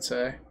Pauper, I should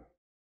say.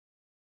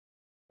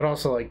 But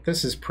also, like,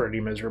 this is pretty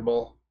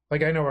miserable.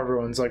 Like, I know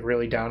everyone's like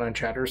really down on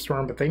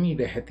Chatterstorm, but they need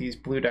to hit these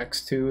blue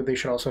decks too. They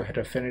should also hit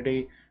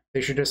Affinity. They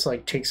should just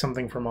like take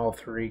something from all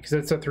 3, because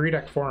it's a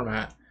 3-deck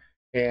format,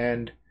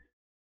 and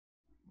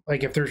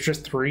like if there's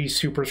just 3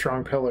 super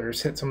strong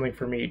pillars, hit something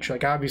from each.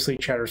 Like obviously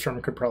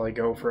Chatterstorm could probably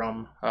go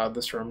from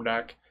the Storm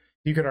deck.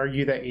 You could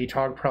argue that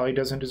Atog probably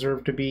doesn't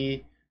deserve to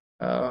be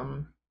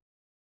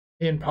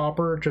in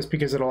Pauper just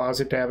because it allows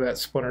it to have that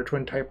Splinter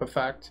Twin type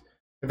effect,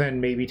 and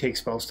then maybe take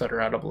Spell Stutter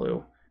out of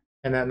blue.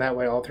 And then that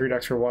way all 3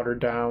 decks are watered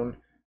down.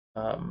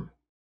 I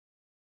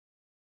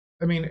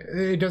mean,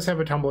 it does have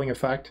a tumbling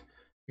effect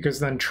because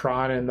then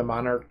Tron and the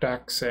Monarch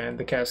decks and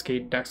the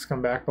Cascade decks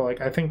come back, but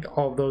like I think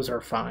all of those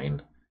are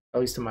fine, at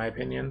least in my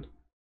opinion.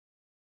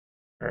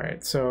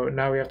 Alright, so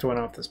now we have to win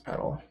off this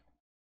pedal.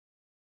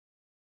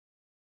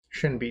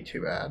 Shouldn't be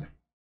too bad.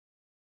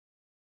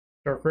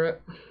 Dark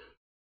Rit.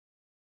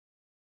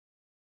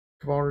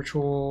 Cabal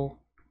Ritual.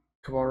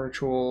 Cabal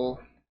Ritual.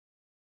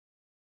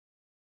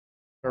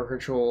 Dark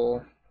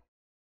Ritual.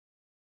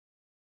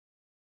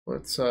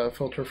 Let's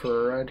filter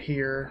for a red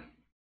here.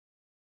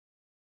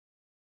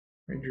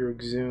 Ranger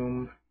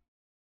Exhume.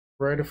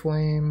 Rite of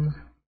Flame.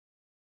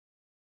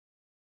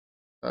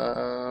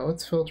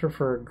 Let's filter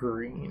for a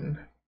green.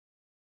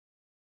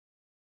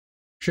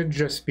 Should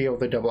just be able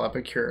to double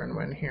Epicure and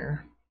win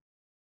here.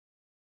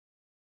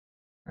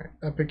 Alright,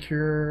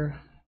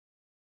 Epicure.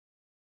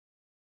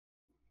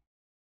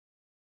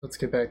 Let's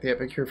get back the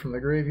Epicure from the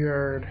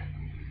graveyard.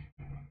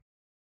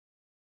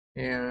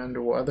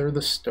 And Weather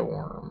the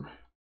Storm.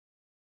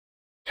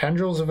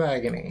 Tendrils of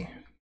Agony.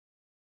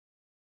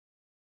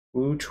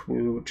 Woot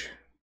woot.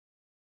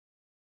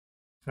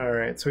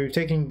 Alright, so we've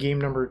taken game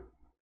number...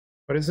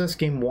 What is this?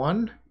 Game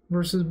 1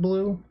 versus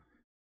blue?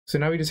 So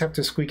now we just have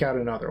to squeak out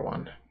another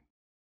one.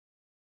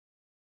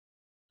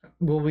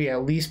 Will we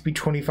at least be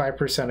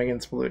 25%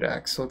 against blue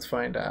decks? Let's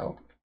find out.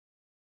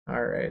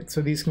 Alright,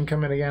 so these can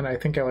come in again. I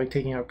think I like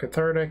taking out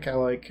Cathartic. I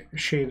like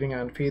shaving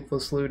on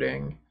Faithless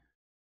Looting.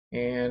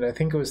 And I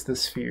think it was the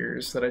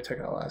Spheres that I took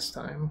out last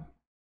time.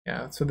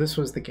 Yeah, so this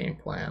was the game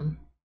plan.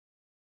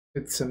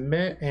 Hit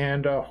submit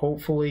and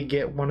hopefully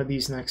get one of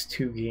these next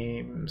 2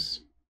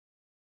 games.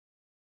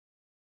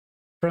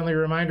 Friendly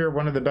reminder,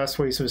 one of the best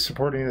ways of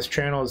supporting this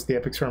channel is the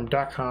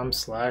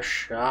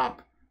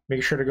epicstorm.com/shop.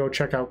 Make sure to go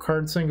check out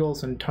card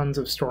singles and tons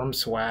of Storm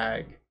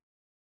swag.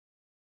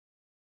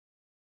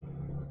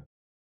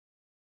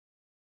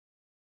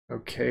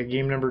 Okay,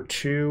 game number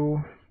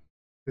 2.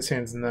 This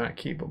hand's not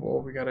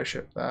keepable. We gotta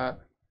ship that.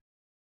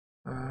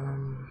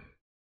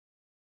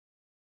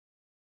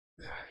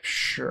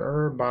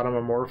 Sure, bottom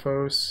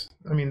Amorphos.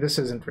 I mean, this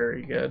isn't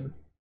very good.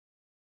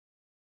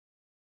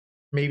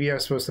 Maybe I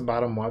was supposed to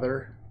bottom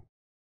Weather.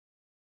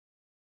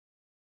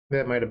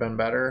 That might have been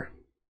better,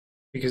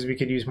 because we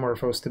could use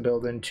Morphos to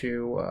build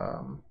into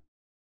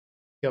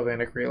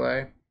Galvanic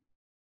Relay.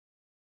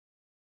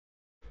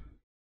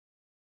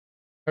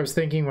 I was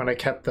thinking when I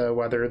kept the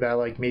Weather that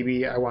like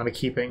maybe I want to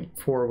keep it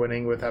for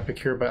winning with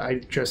Epicure, but I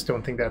just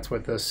don't think that's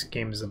what this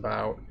game is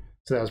about.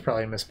 So that was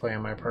probably a misplay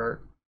on my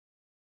part.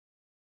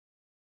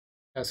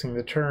 Passing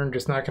the turn,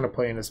 just not going to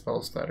play in a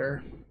Spell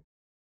Stutter.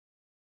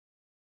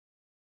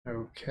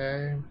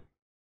 Okay.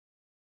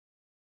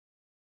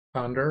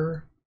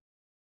 Ponder.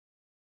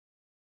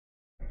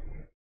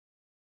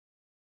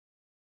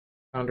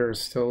 Ponder is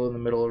still in the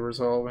middle of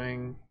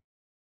resolving.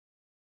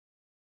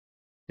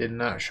 Did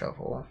not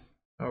shuffle.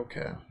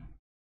 Okay.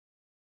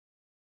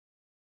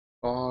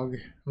 Fog.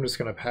 I'm just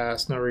going to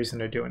pass. No reason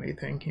to do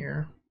anything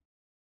here.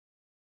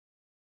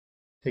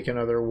 Take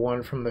another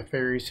 1 from the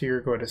Faeries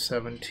here. Go to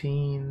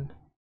 17.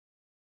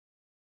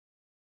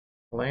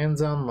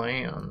 Lands on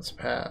lands.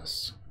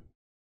 Pass.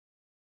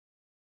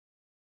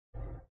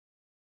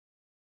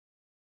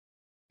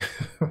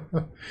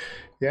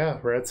 Yeah,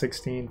 we're at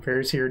 16.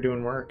 Faeries here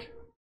doing work.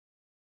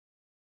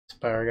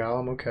 Spire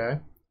Golem, okay.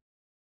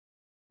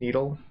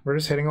 Needle. We're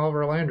just hitting all of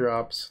our land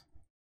drops.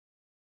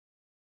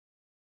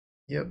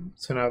 Yep,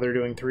 so now they're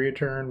doing 3 a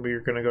turn. We're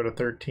going to go to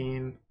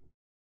 13.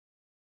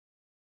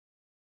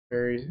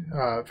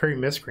 Fairy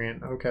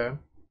Miscreant, okay.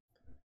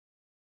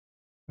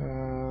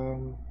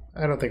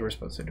 I don't think we're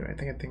supposed to do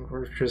anything. I think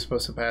we're just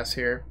supposed to pass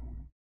here.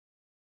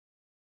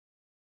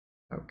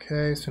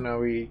 Okay, so now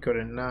we go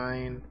to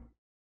 9.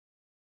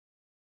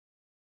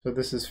 So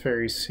this is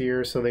Fairy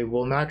Seer, so they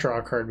will not draw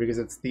a card because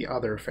it's the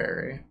other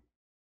fairy.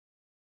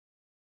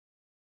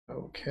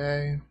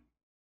 Okay.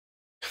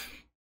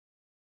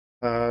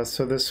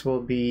 So this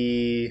will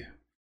be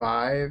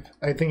 5.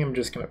 I think I'm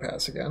just going to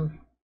pass again.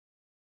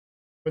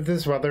 With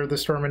this Weather the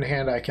Storm in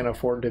hand, I can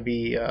afford to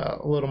be a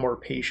little more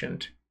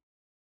patient.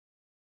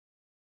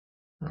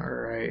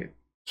 Alright,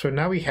 so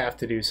now we have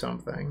to do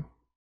something.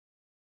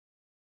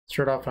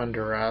 Start off on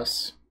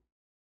Duress.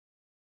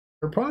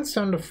 Our opponent's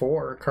down to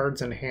 4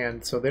 cards in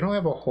hand, so they don't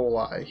have a whole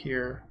lot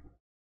here.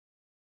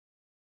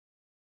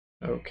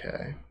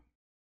 Okay.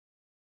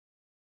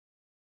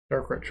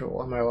 Dark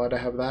Ritual, am I allowed to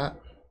have that?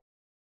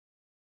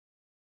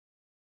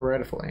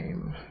 Red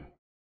Flame.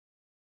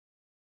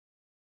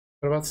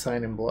 What about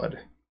Sign in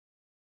Blood?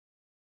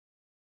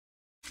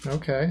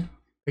 Okay.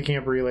 Picking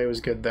up Relay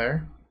was good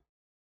there.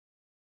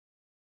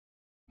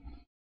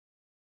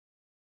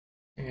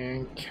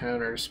 And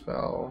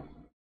Counterspell.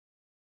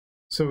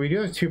 So we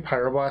do have 2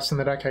 Pyroblasts in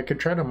the deck. I could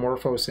try to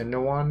Morphos into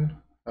one.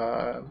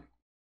 It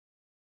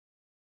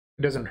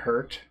doesn't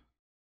hurt.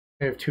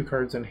 I have 2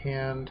 cards in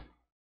hand.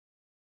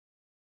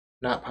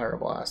 Not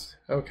Pyroblast.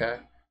 Okay.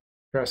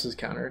 Dress is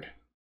countered.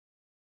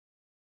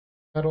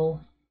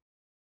 Petal.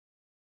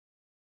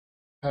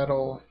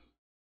 Petal.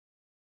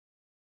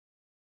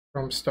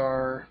 Chrome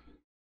Star.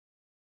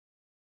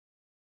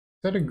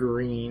 Is that a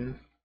green?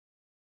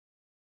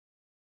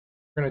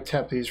 We're going to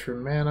tap these for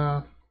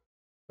mana.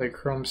 Play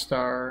Chrome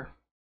Star.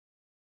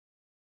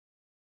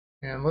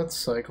 And let's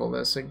cycle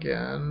this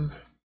again.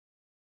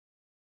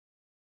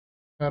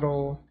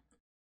 Petal.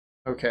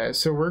 Okay,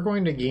 so we're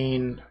going to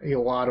gain a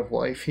lot of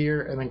life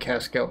here and then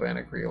cast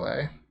Galvanic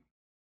Relay.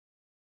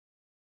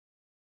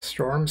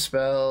 Storm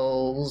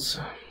spells.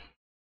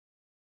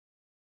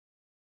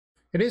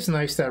 It is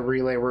nice that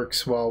Relay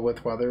works well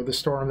with Weather the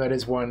Storm. That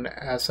is one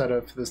asset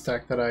of this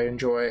deck that I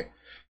enjoy.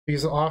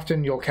 Because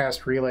often you'll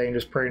cast Relay and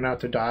just pray not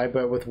to die,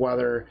 but with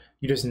Weather,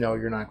 you just know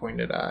you're not going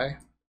to die.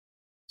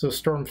 So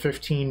Storm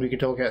 15, we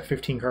could look at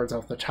 15 cards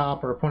off the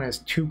top. Our opponent has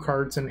 2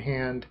 cards in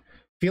hand.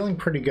 Feeling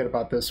pretty good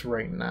about this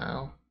right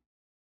now.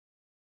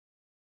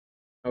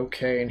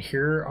 Okay, and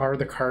here are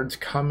the cards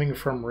coming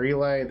from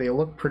Relay. They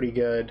look pretty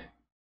good.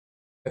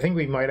 I think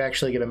we might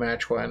actually get a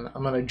match win.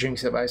 I'm going to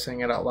jinx it by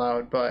saying it out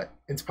loud, but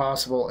it's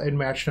possible. In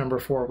match number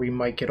 4, we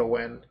might get a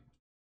win.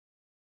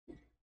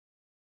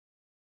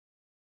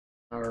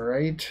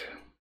 Alright.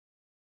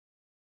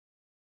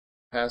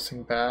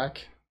 Passing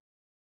back.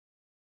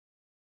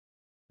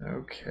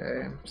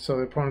 Okay, so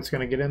the opponent's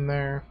going to get in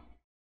there.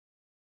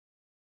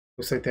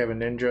 Looks like they have a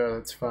ninja,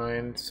 that's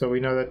fine. So we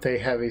know that they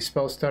have a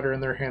spell stutter in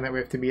their hand that we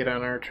have to beat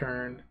on our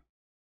turn.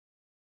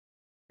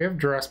 We have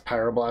Dress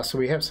Pyroblast, so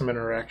we have some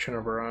interaction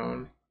of our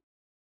own.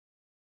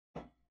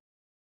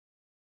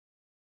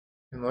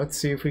 And let's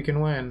see if we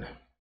can win.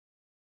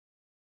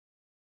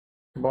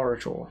 Cabal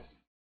Ritual.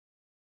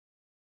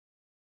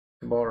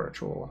 Cabal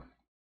Ritual.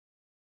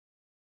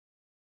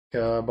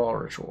 Cabal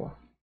Ritual.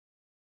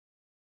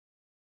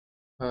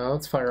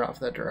 Let's fire off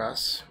that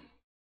Dress.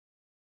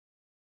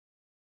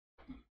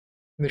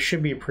 This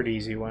should be a pretty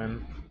easy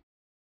win.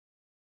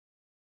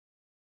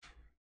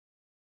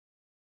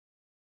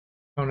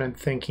 Opponent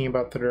thinking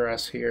about the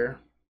Dress here.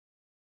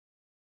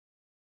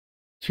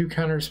 2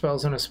 counter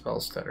spells and a spell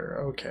stutter.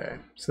 Okay,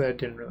 so that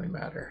didn't really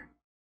matter.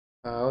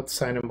 Let's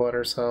sign and blood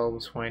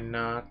ourselves. Why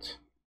not?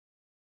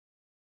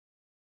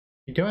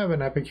 We don't have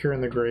an Epicure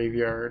in the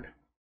graveyard.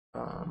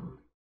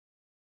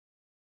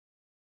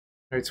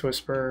 Night's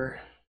Whisper.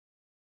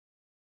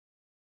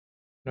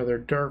 Another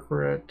Dark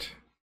Rit.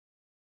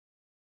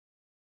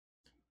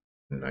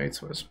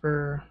 Night's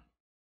Whisper.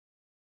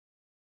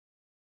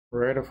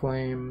 Rite of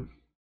Flame.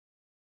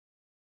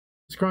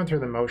 Just going through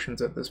the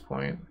motions at this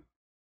point.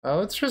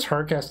 Let's just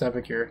hardcast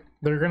Epicure.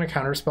 They're going to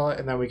counterspell it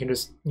and then we can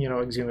just, you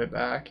know, exhume it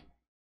back.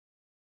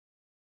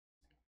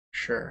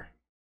 Sure.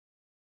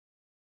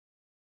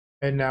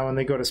 And now when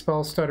they go to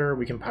Spell Stutter,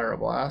 we can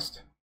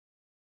Pyroblast.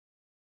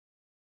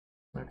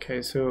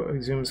 Okay, so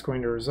Exhume is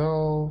going to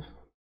resolve.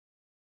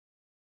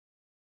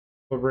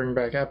 We'll bring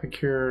back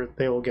Epicure.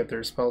 They will get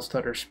their Spell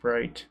Stutter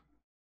Sprite.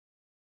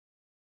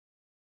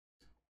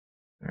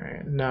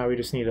 Alright, now we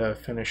just need to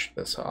finish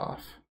this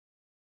off.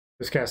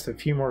 Just cast a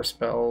few more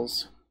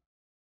spells.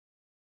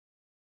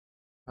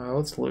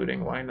 Let's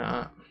Looting, why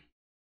not?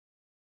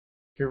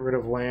 Get rid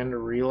of Land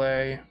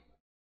Relay.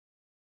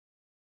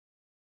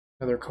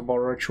 Another Cabal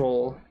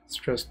Ritual, it's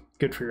just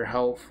good for your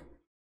health.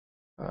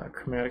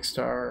 Chromatic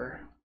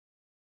Star.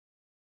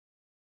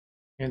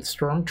 And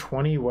Storm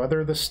 20,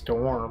 Weather the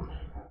Storm.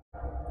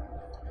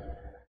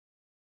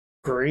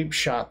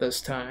 Grapeshot this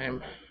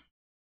time.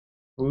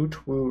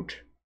 Woot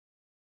woot.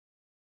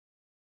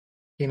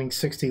 Gaining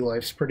 60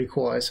 life's pretty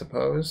cool, I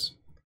suppose.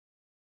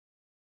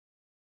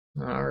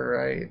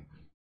 Alright.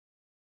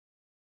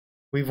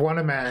 We've won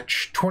a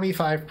match.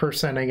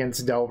 25%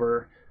 against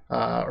Delver.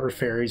 Or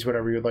Faeries,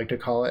 whatever you would like to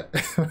call it.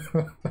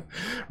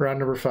 Round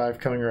number 5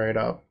 coming right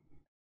up.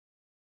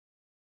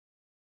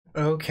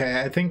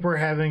 Okay, I think we're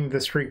having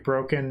the streak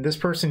broken. This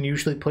person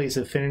usually plays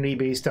Affinity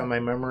based on my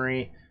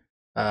memory.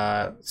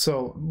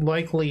 So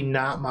likely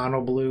not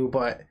mono blue,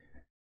 but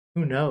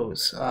who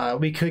knows?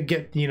 We could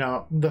get, you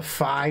know, the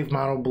 5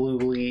 mono blue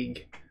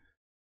league.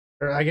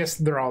 Or I guess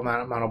they're all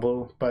not mono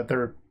blue, but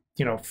they're,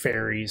 you know,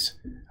 Faeries.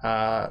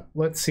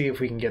 Let's see if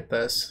we can get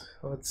this.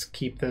 Let's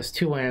keep this.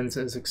 2 lands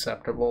is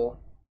acceptable.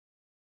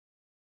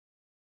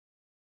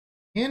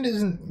 And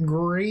isn't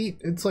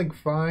great. It's like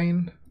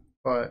fine,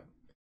 but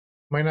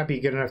might not be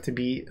good enough to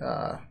beat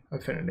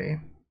Affinity.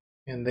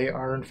 And they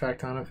are in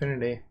fact on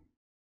Affinity.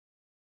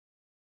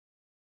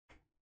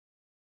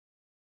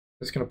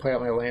 Just gonna play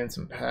out my lands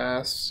and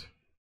pass.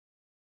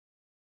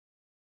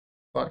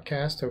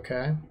 Thoughtcast,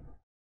 okay.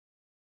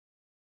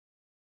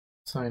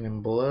 Sign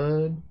in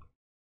Blood.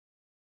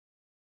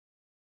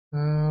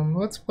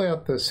 Let's play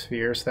out the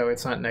Sphere so that way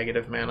it's not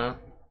negative mana.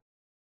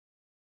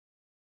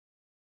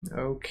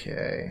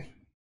 Okay.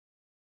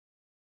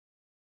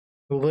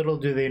 Little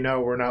do they know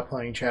we're not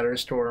playing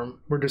Chatterstorm.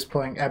 We're just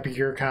playing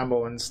Epicure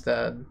combo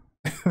instead.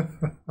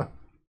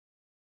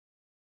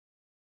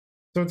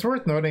 So it's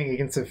worth noting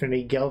against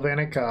Affinity,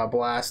 Galvanic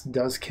Blast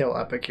does kill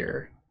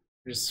Epicure,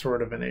 which is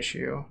sort of an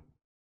issue.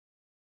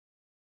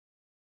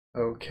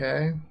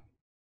 Okay.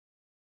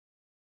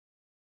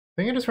 I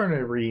think I just run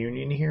a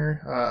Reunion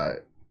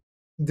here.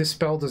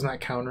 Dispel does not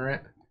counter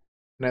it,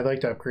 and I'd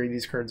like to upgrade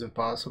these cards if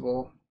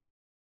possible.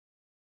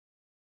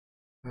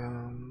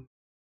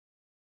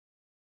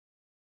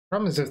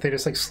 Problem is if they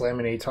just like slam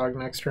an ATOG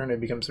next turn, it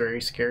becomes very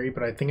scary,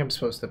 but I think I'm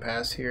supposed to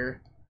pass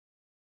here.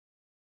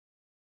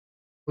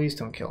 Please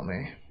don't kill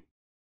me.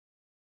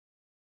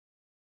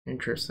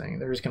 Interesting.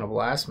 They're just gonna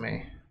blast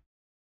me.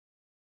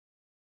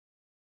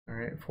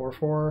 Alright,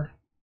 4/4.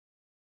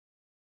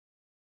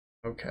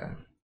 Okay.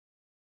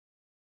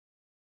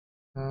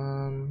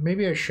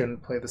 Maybe I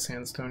shouldn't play the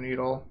Sandstone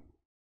Needle.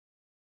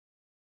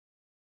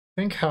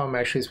 I think how I'm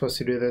actually supposed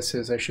to do this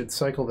is I should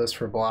cycle this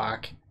for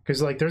black.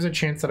 Because like there's a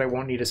chance that I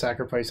won't need to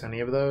sacrifice any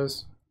of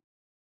those.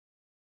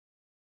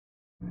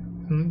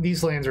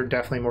 These lands are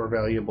definitely more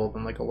valuable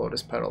than like a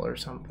Lotus Petal or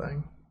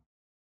something.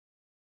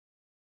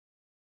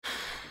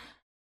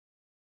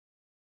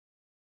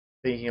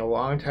 Taking a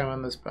long time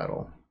on this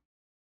petal.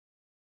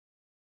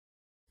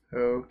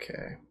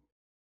 Okay.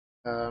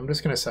 I'm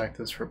just going to sack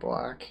this for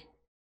black.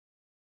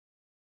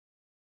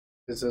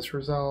 Does this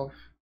resolve?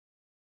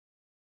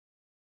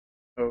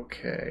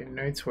 Okay,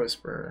 Knight's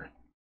Whisper.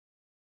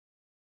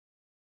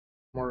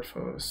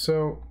 Morphos.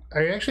 So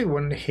I actually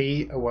wouldn't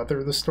hate a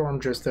Weather the Storm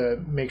just to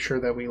make sure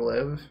that we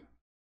live.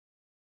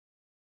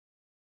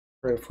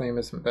 Red Flame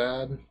isn't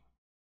bad.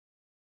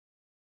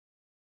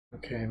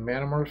 Okay,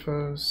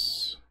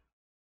 Manamorphose.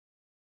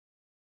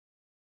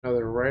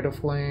 Another Rite of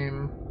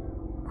Flame.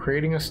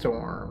 Creating a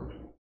Storm.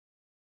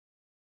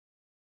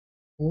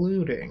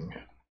 Looting.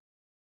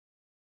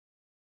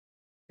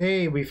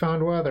 Hey, we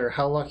found weather.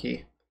 How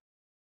lucky.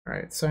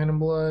 Alright, Sign of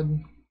Blood.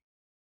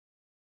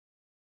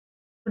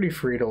 Pretty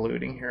free to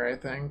looting here, I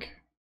think.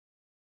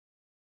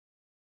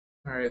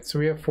 Alright, so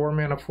we have 4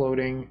 mana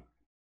floating.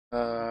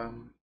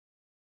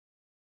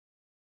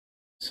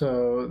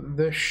 So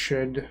this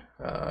should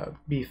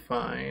be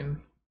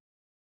fine.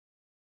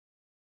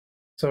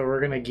 So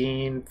we're going to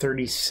gain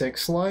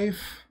 36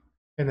 life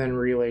and then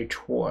relay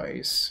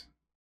twice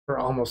for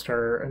almost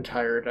our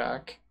entire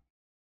deck.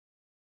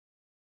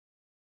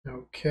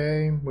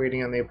 Okay,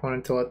 waiting on the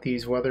opponent to let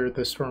these Weather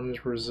the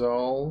Storms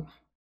resolve.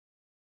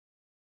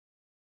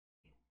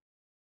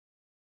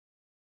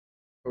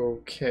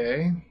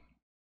 Okay.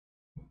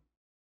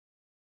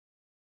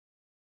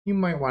 You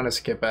might want to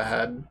skip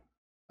ahead.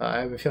 I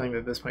have a feeling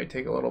that this might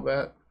take a little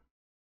bit.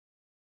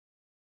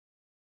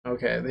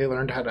 Okay, they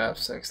learned how to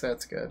F6,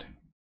 that's good.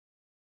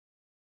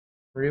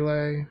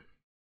 Relay.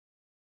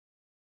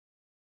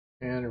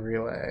 And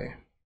relay.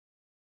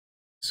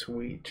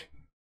 Sweet.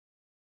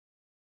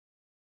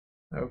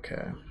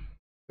 Okay.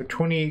 So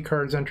 28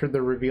 cards entered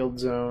the revealed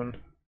zone.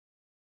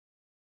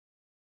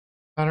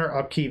 On our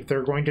upkeep,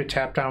 they're going to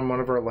tap down one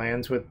of our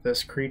lands with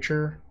this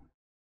creature.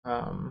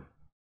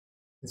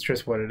 It's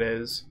just what it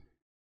is.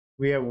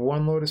 We have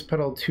 1 Lotus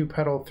Petal, 2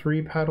 Petal,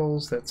 3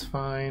 Petals. That's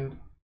fine.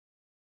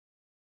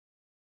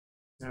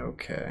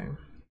 Okay.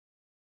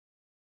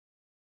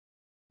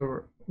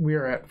 So we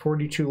are at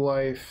 42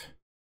 life.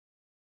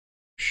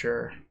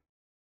 Sure.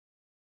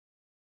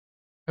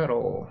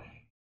 Petal.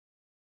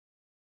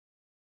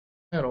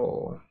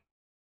 Petal.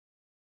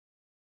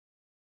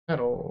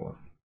 Petal.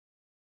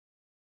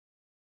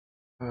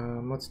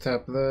 Let's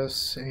tap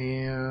this,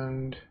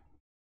 and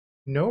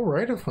no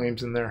Rite of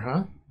Flames in there,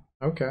 huh?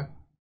 Okay.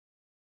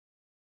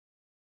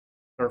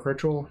 Dark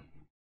Ritual.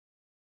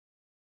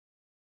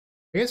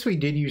 I guess we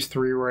did use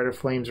 3 Rite of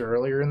Flames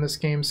earlier in this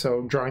game,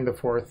 so drawing the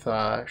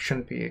 4th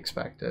shouldn't be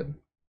expected.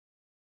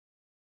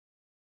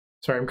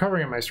 Sorry, I'm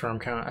covering up my storm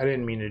count. I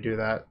didn't mean to do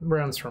that. We're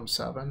on storm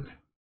 7.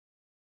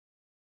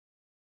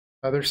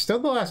 There's still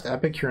the last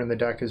Epicure in the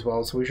deck as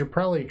well, so we should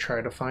probably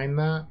try to find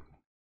that.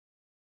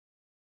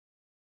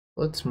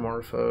 Let's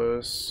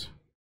Morphos.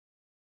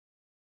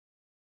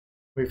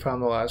 We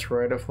found the last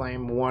Rite of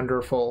Flame.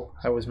 Wonderful.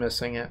 I was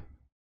missing it.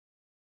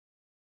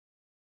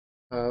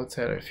 Let's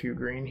add a few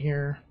green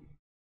here.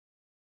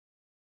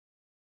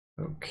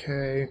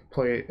 Okay,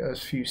 play a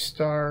few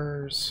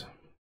stars.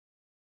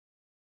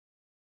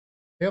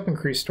 They help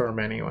increase storm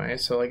anyway,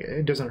 so like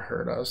it doesn't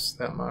hurt us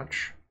that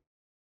much.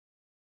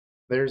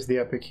 There's the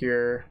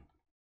Epicure.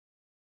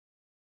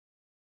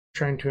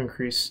 Trying to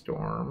increase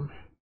storm.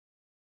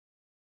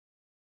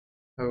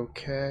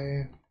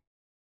 Okay.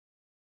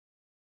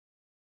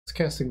 Let's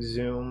cast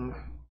Exhume.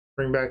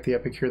 Bring back the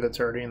Epicure that's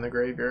already in the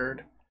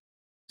graveyard.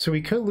 So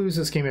we could lose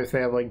this game if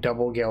they have like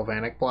double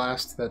Galvanic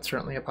Blast. That's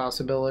certainly a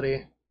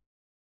possibility.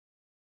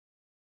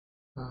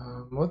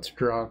 Let's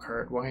draw a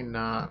card. Why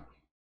not?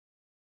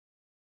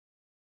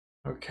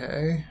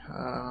 Okay.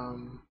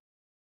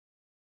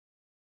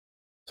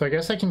 So I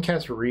guess I can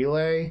cast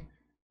Relay.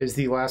 Is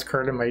the last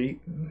card in my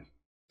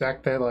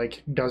deck that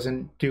like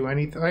doesn't do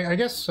anything. I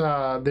guess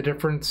the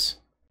difference.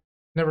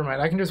 Never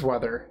mind. I can just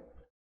Weather.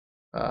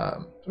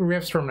 We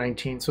have Storm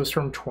 19, so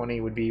Storm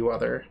 20 would be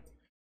Weather.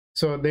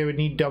 So they would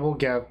need double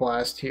Gav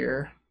Blast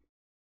here.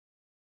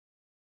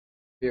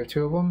 You have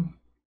two of them?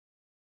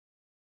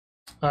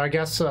 I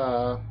guess,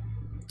 what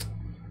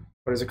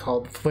is it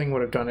called? Fling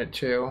would have done it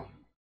too.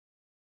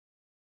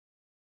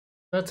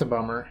 That's a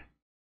bummer.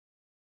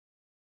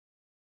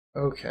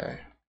 Okay.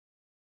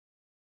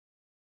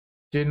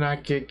 Did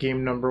not get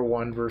game number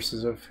 1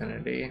 versus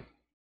Affinity.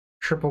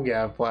 Triple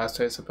Gav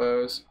Blast, I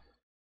suppose.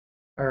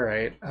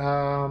 Alright,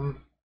 I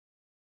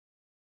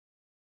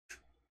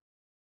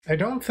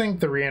don't think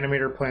the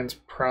Reanimator plan's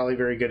probably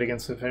very good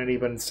against Affinity,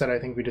 but instead I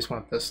think we just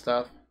want this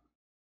stuff.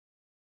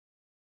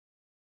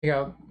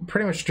 Yeah,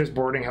 pretty much just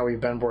boarding how we've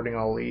been boarding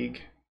all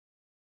league.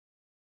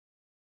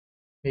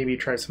 Maybe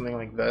try something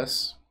like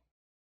this.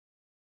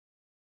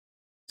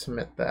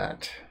 Submit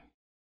that.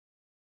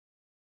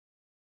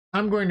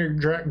 I'm going to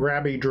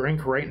grab a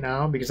drink right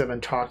now because I've been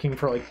talking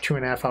for like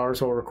 2.5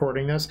 hours while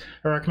recording this.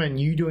 I recommend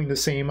you doing the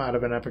same out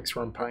of an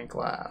Epicure pint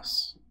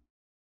glass.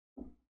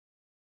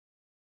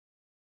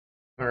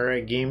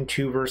 Alright, game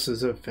 2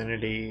 versus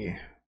Affinity.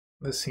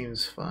 This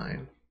seems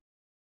fine.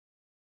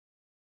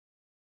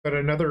 But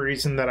another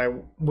reason that I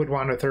would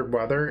want a third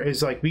weather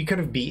is like we could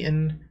have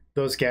beaten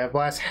those Gav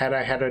Blasts had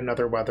I had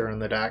another weather in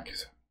the deck.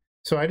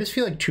 So I just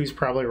feel like 2's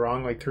probably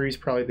wrong, like 3's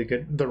probably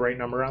the right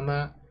number on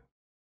that.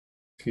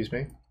 Excuse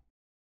me.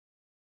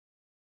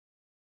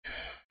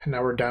 And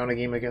now we're down a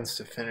game against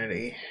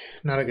Affinity.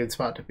 Not a good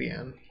spot to be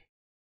in.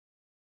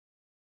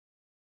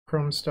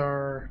 Chrome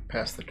Star,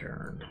 pass the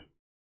turn.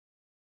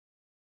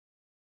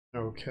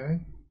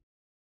 Okay.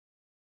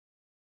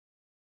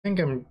 I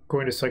think I'm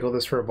going to cycle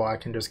this for a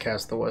black and just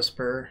cast the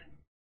Whisper.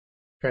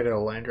 Try to a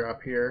land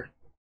drop here.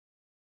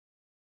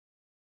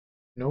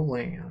 No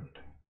land.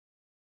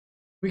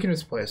 We can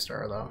just play a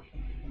star though.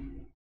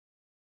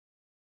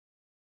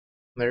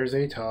 There's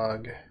a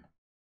Tog.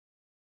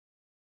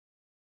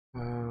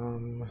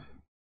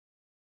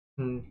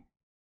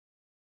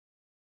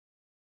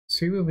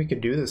 See what we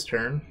could do this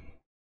turn.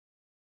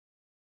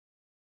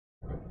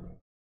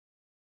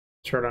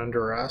 Start on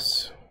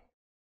duress.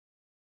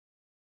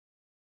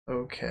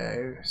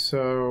 Okay,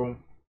 so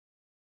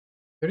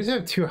they just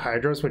have 2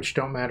 Hydras, which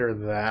don't matter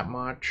that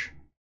much.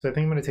 So I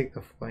think I'm going to take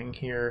the Fling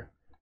here.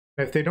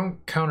 If they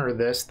don't counter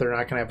this, they're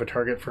not going to have a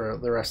target for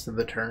the rest of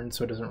the turn,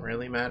 so it doesn't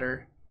really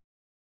matter.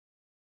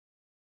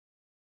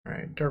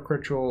 Alright, Dark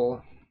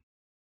Ritual.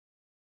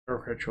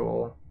 Dark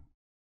Ritual.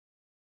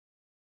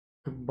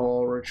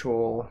 Ball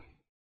Ritual.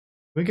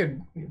 We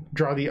could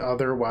draw the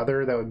other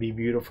weather, that would be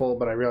beautiful,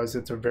 but I realize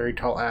it's a very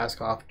tall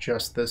ask off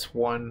just this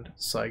one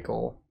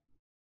cycle.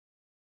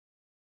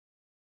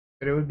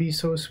 But it would be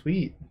so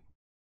sweet.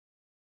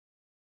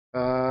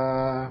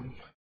 Yeah,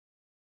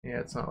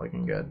 it's not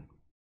looking good.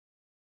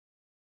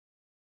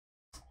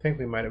 I think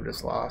we might have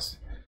just lost.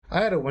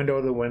 I had a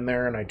window to win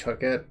there and I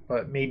took it,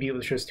 but maybe it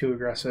was just too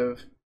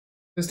aggressive.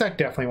 This deck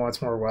definitely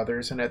wants more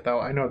weathers in it though,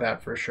 I know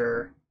that for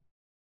sure.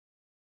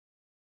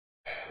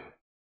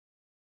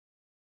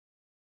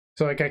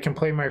 So like I can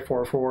play my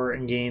 4/4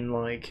 and gain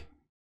like,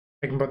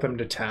 I can put them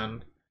to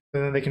 10.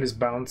 And then they can just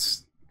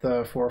bounce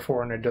the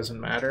 4/4 and it doesn't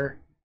matter.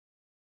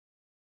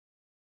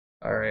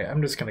 Alright,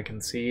 I'm just gonna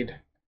concede.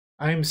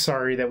 I'm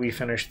sorry that we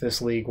finished this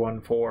league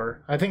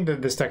 1-4. I think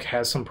that this deck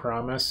has some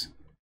promise.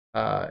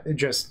 It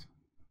just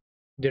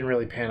didn't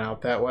really pan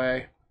out that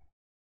way.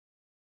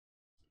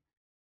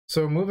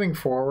 So moving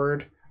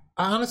forward,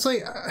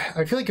 honestly,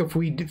 I feel like if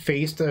we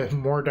faced a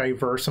more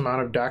diverse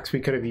amount of decks,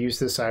 we could have used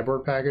the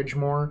sideboard package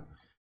more.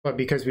 But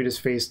because we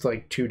just faced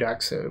like 2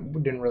 decks, it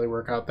didn't really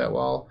work out that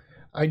well.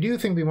 I do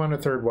think we want a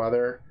third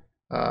weather.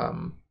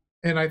 And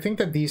I think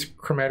that these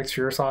chromatic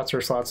sphere slots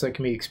are slots that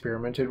can be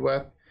experimented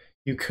with.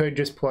 You could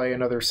just play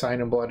another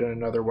Sign in Blood and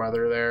another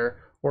weather there,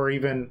 or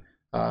even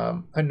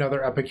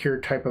another Epicure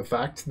type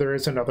effect. There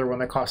is another one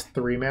that costs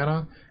 3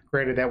 mana.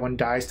 Granted, that one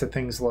dies to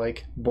things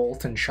like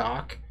Bolt and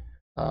Shock.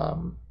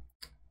 And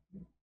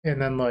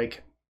then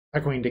like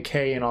Echoing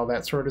Decay and all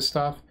that sort of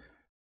stuff.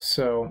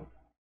 So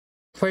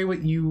play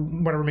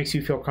whatever makes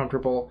you feel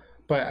comfortable,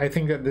 but I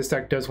think that this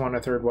deck does want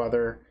a third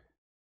weather,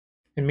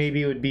 and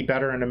maybe it would be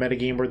better in a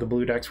metagame where the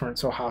blue decks weren't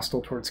so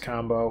hostile towards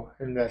combo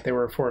and that they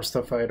were forced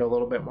to fight a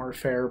little bit more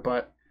fair.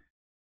 But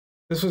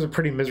this was a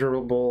pretty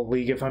miserable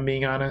league, if I'm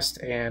being honest,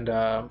 and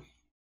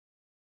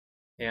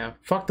yeah,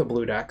 fuck the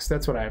blue decks.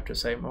 That's what I have to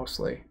say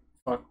mostly.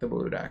 Fuck the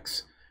blue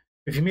decks.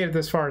 If you made it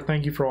this far,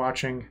 thank you for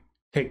watching.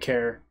 Take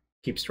care.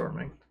 Keep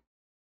storming.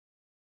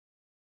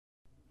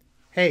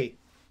 Hey,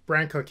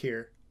 Bryant Cook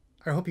here.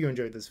 I hope you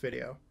enjoyed this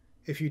video.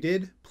 If you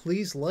did,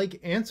 please like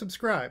and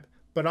subscribe,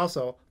 but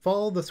also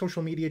follow the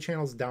social media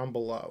channels down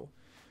below.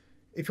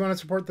 If you want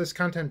to support this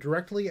content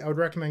directly, I would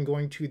recommend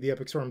going to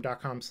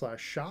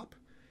theepicstorm.com/shop.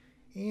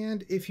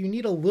 And if you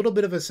need a little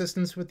bit of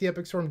assistance with the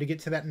Epic Storm to get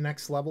to that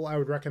next level, I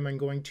would recommend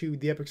going to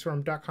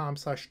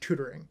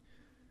theepicstorm.com/tutoring.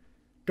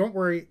 Don't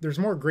worry, there's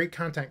more great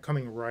content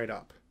coming right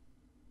up.